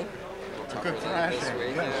lively. a good thrashing. This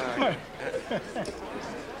week. Yeah.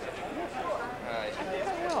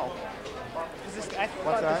 I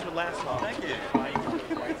thought this would last long. Thank you.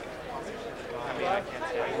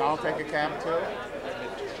 And I'll take a cam too.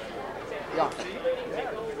 Yeah.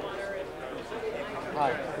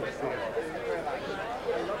 Hi. Good to see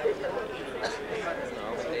you.